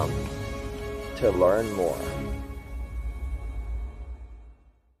EasyWayNetwork.com to learn more.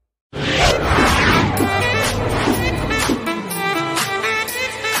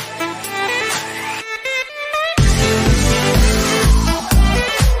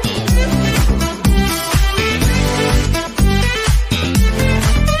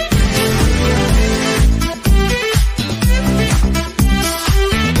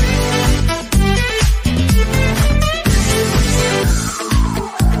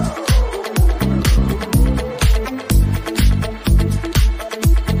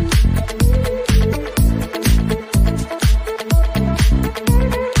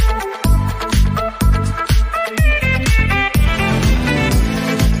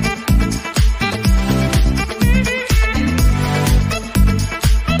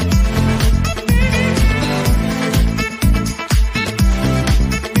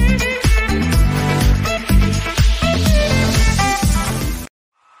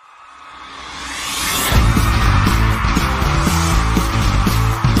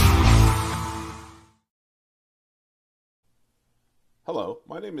 Hello,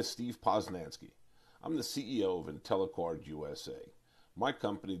 my name is Steve Poznansky. I'm the CEO of IntelliCard USA. My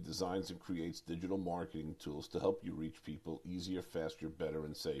company designs and creates digital marketing tools to help you reach people easier, faster, better,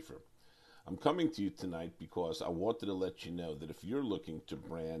 and safer. I'm coming to you tonight because I wanted to let you know that if you're looking to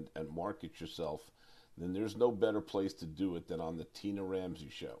brand and market yourself, then there's no better place to do it than on the Tina Ramsey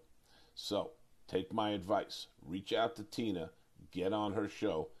Show. So, take my advice. Reach out to Tina, get on her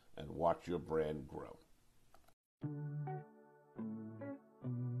show, and watch your brand grow.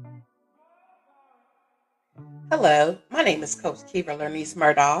 Hello, my name is Coach Kiva Lernice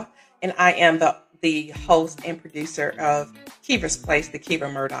Murdaugh, and I am the host and producer of Kiva's Place, the Kiva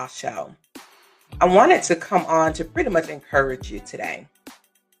Murdaugh Show. I wanted to come on to pretty much encourage you today,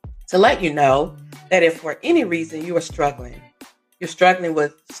 to let you know that if for any reason you're struggling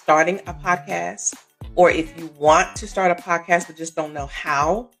with starting a podcast, or if you want to start a podcast but just don't know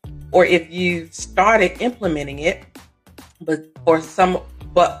how, or if you've started implementing it, but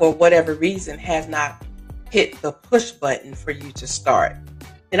for whatever reason has not hit the push button for you to start,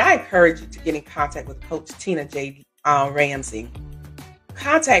 then I encourage you to get in contact with Coach Tina Ramsey.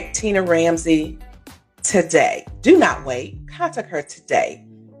 Contact Tina Ramsey today. Do not wait. Contact her today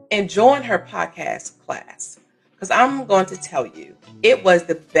and join her podcast class, because I'm going to tell you, it was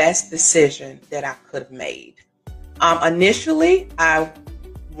the best decision that I could have made. Initially, I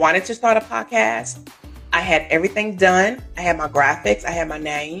wanted to start a podcast. I had everything done. I had my graphics. I had my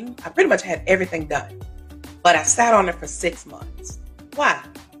name. I pretty much had everything done. But I sat on it for 6 months. Why?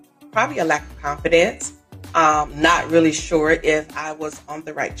 Probably a lack of confidence. Not really sure if I was on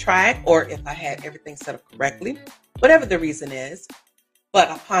the right track or if I had everything set up correctly. Whatever the reason is. But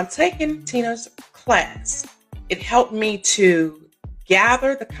upon taking Tina's class, it helped me to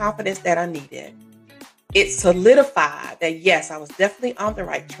gather the confidence that I needed. It solidified that, yes, I was definitely on the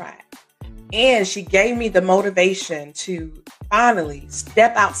right track. And she gave me the motivation to finally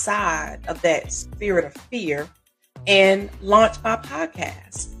step outside of that spirit of fear and launch my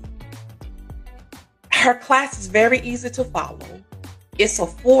podcast. Her class is very easy to follow. It's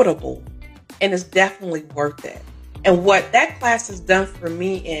affordable, and it's definitely worth it. And what that class has done for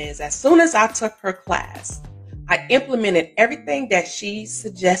me is, as soon as I took her class, I implemented everything that she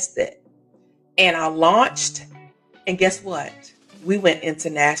suggested, and I launched, and guess what? We went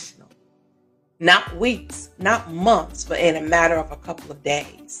international. Not weeks, not months, but in a matter of a couple of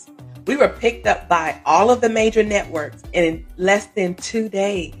days. We were picked up by all of the major networks in less than 2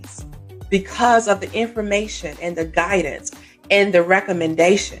 days because of the information and the guidance and the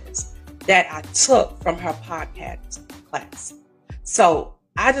recommendations that I took from her podcast class. So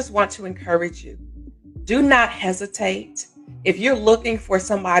I just want to encourage you. Do not hesitate. If you're looking for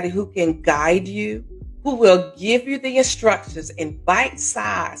somebody who can guide you, who will give you the instructions in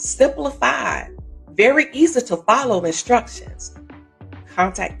bite-sized, simplified, very easy to follow instructions,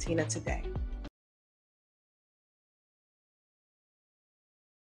 contact Tina today.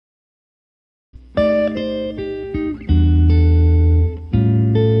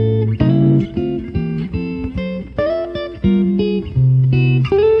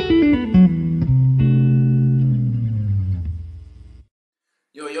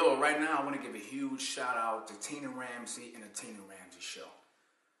 Right now I want to give a huge shout out to Tina Ramsey and the Tina Ramsey Show.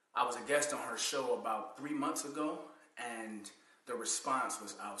 I was a guest on her show about 3 months ago, and the response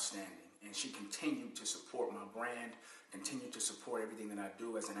was outstanding. And she continued to support my brand, continued to support everything that I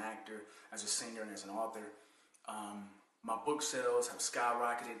do as an actor, as a singer, and as an author. My book sales have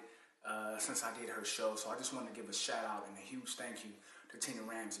skyrocketed since I did her show, so I just want to give a shout out and a huge thank you to Tina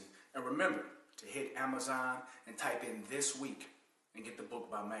Ramsey. And remember to hit Amazon and type in "this week" and get the book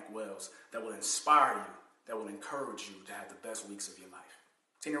by Mac Wells that will inspire you, that will encourage you to have the best weeks of your life.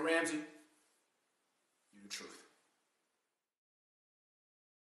 Tina Ramsey, you're the truth.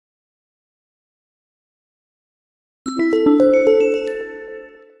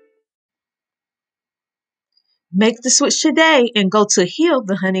 Make the switch today and go to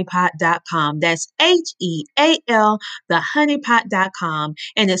healthehoneypot.com. That's HEAL, thehoneypot.com,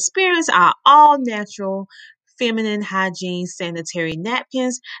 and experience our all-natural feminine hygiene sanitary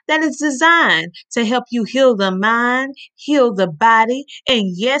napkins that is designed to help you heal the mind, heal the body,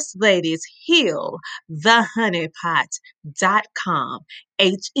 and yes, ladies, heal thehoneypot.com.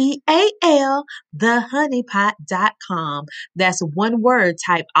 HEAL, thehoneypot.com. That's one word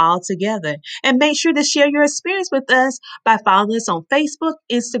typed all together. And make sure to share your experience with us by following us on Facebook,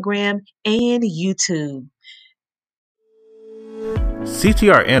 Instagram, and YouTube.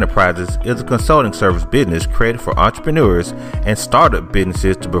 CTR Enterprises is a consulting service business created for entrepreneurs and startup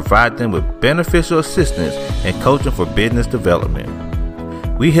businesses to provide them with beneficial assistance and coaching for business development.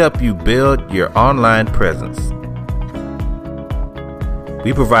 We help you build your online presence.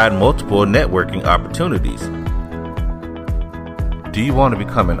 We provide multiple networking opportunities. Do you want to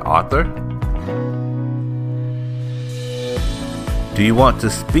become an author? Do you want to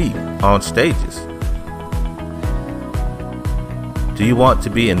speak on stages? Do you want to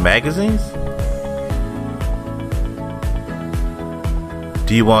be in magazines?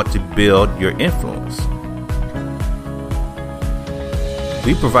 Do you want to build your influence?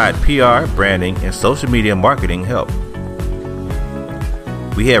 We provide PR, branding, and social media marketing help.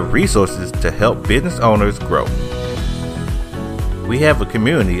 We have resources to help business owners grow. We have a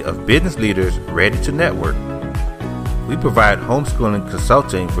community of business leaders ready to network. We provide homeschooling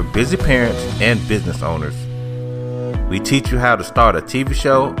consulting for busy parents and business owners. We teach you how to start a TV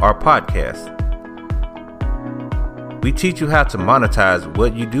show or podcast. We teach you how to monetize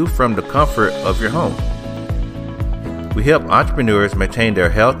what you do from the comfort of your home. We help entrepreneurs maintain their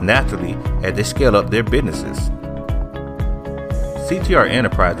health naturally as they scale up their businesses. CTR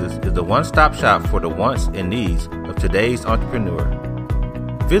Enterprises is the one-stop shop for the wants and needs of today's entrepreneur.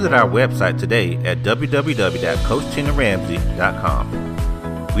 Visit our website today at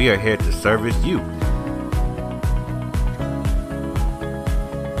www.coachtinaramsey.com. We are here to service you.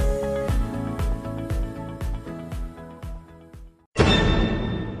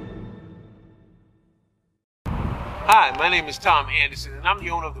 Hi, my name is Tom Anderson, and I'm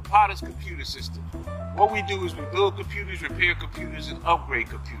the owner of the Potter's Computer System. What we do is we build computers, repair computers, and upgrade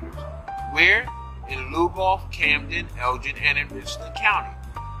computers. Where? In Lugoff, Camden, Elgin, and in Richland County.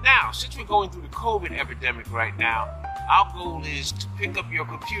 Now, since we're going through the COVID epidemic right now, our goal is to pick up your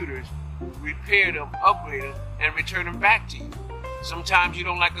computers, repair them, upgrade them, and return them back to you. Sometimes you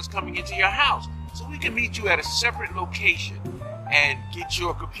don't like us coming into your house, so we can meet you at a separate location and get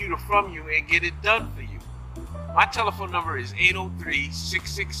your computer from you and get it done for you. My telephone number is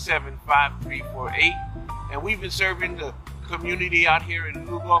 803-667-5348, and we've been serving the community out here in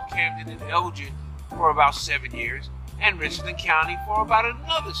Lugoff, Camden, and Elgin for about 7 years, and Richland County for about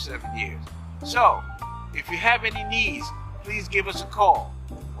another 7 years. So, if you have any needs, please give us a call.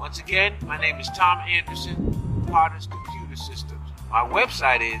 Once again, my name is Tom Anderson, Potter's Computer Systems. My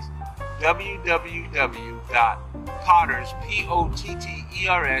website is www.potters,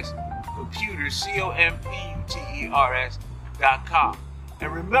 P-O-T-T-E-R-S, computers, computers.com.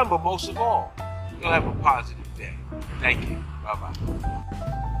 And remember, most of all, you'll have a positive day. Thank you. Bye-bye.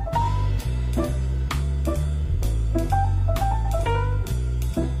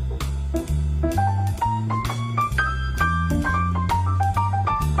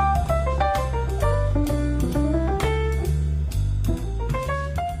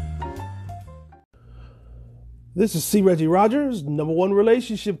 This is C. Reggie Rogers, #1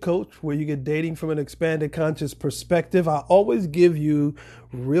 relationship coach, where you get dating from an expanded conscious perspective. I always give you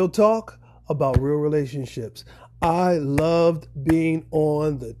real talk about real relationships. I loved being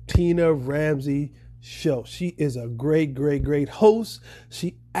on the Tina Ramsey show. She is a great, great, great host.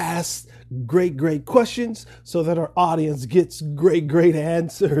 She asks great, great questions so that our audience gets great, great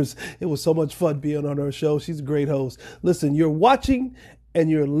answers. It was so much fun being on her show. She's a great host. Listen, you're watching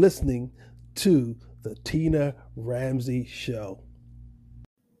and you're listening to the Tina Ramsey Show.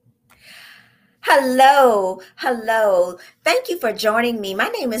 Hello. Thank you for joining me. My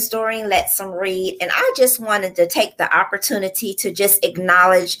name is Doreen Letsom Reed, and I just wanted to take the opportunity to just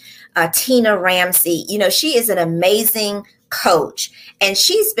acknowledge Tina Ramsey. You know, she is an amazing coach, and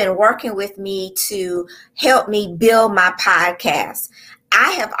she's been working with me to help me build my podcast.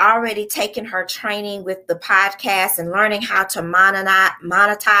 I have already taken her training with the podcast and learning how to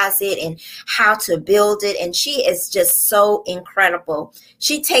monetize it and how to build it. And she is just so incredible.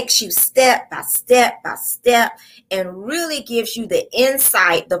 She takes you step by step by step and really gives you the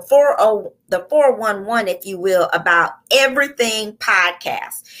insight, the 411, if you will, about everything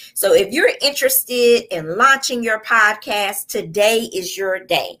podcast. So if you're interested in launching your podcast, today is your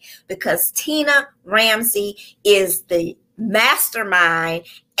day, because Tina Ramsey is the mastermind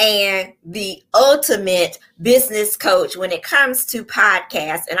and the ultimate business coach when it comes to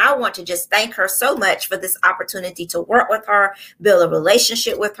podcasts. And I want to just thank her so much for this opportunity to work with her, build a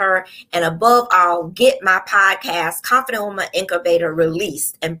relationship with her, and above all, get my podcast, Confident Woman Incubator,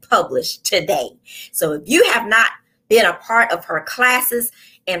 released and published today. So if you have not been a part of her classes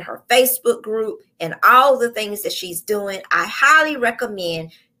and her Facebook group and all the things that she's doing, I highly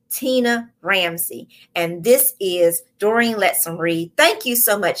recommend Tina Ramsey. And this is Doreen Letsom Reed. Thank you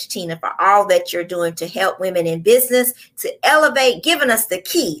so much, Tina, for all that you're doing to help women in business, to elevate, giving us the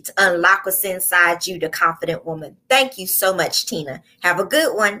key to unlock what's inside you, the confident woman. Thank you so much, Tina. Have a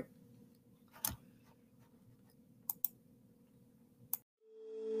good one.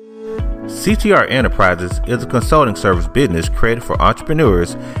 CTR Enterprises is a consulting service business created for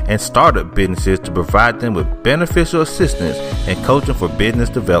entrepreneurs and startup businesses to provide them with beneficial assistance and coaching for business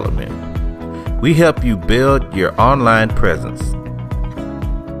development. We help you build your online presence.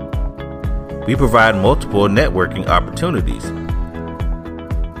 We provide multiple networking opportunities.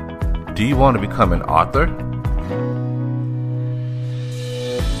 Do you want to become an author?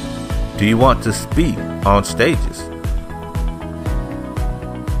 Do you want to speak on stages?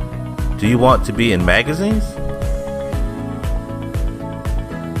 Do you want to be in magazines?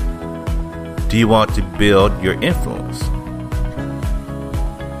 Do you want to build your influence?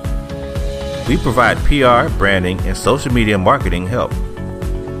 We provide PR, branding, and social media marketing help.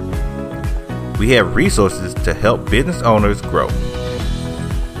 We have resources to help business owners grow.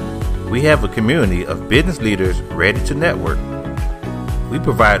 We have a community of business leaders ready to network. We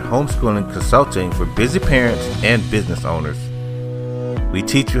provide homeschooling consulting for busy parents and business owners. We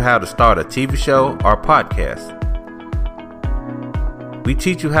teach you how to start a TV show or podcast. We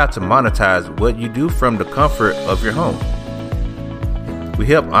teach you how to monetize what you do from the comfort of your home. We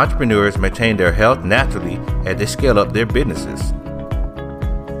help entrepreneurs maintain their health naturally as they scale up their businesses.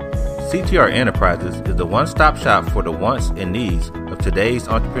 CTR Enterprises is the one-stop shop for the wants and needs of today's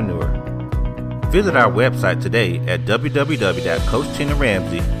entrepreneur. Visit our website today at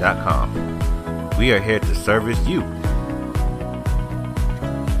www.CoachTinaRamsey.com. We are here to service you.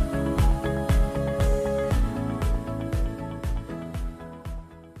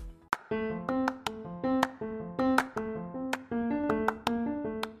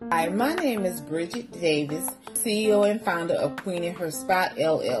 Hi, my name is Bridget Davis, CEO and founder of Queen in Her Spot,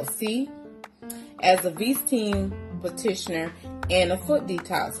 LLC. As a V-Team petitioner and a foot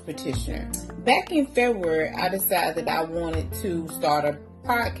detox petitioner. Back in February, I decided I wanted to start a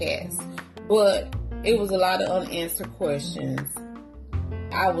podcast, but it was a lot of unanswered questions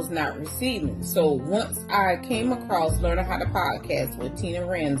I was not receiving. So once I came across Learning How to Podcast with Tina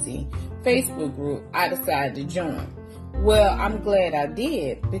Ramsey Facebook group, I decided to join. Well, I'm glad I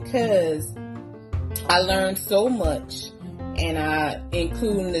did because I learned so much, and I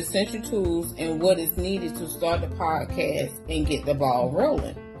include the essential tools and what is needed to start the podcast and get the ball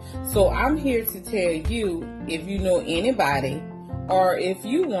rolling. So I'm here to tell you, if you know anybody or if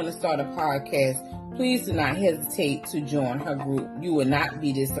you want to start a podcast, please do not hesitate to join her group. You will not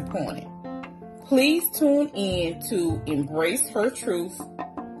be disappointed. Please tune in to Embrace Her Truth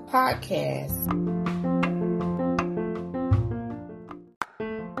podcast.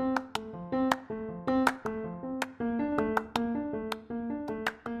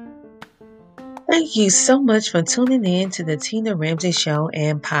 Thank you so much for tuning in to the Tina Ramsey Show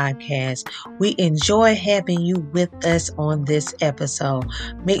and Podcast. We enjoy having you with us on this episode.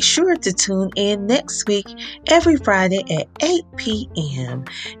 Make sure to tune in next week, every Friday at 8 p.m.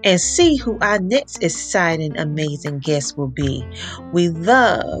 and see who our next exciting, amazing guest will be. We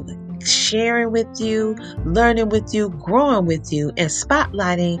love sharing with you, learning with you, growing with you, and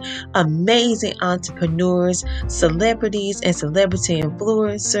spotlighting amazing entrepreneurs, celebrities, and celebrity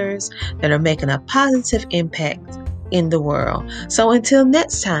influencers that are making a positive impact in the world. So until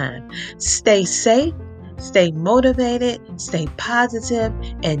next time, stay safe, stay motivated, stay positive,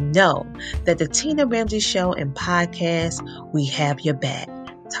 and know that the Tina Ramsey Show and Podcast, we have your back.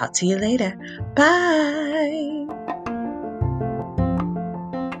 Talk to you later. Bye.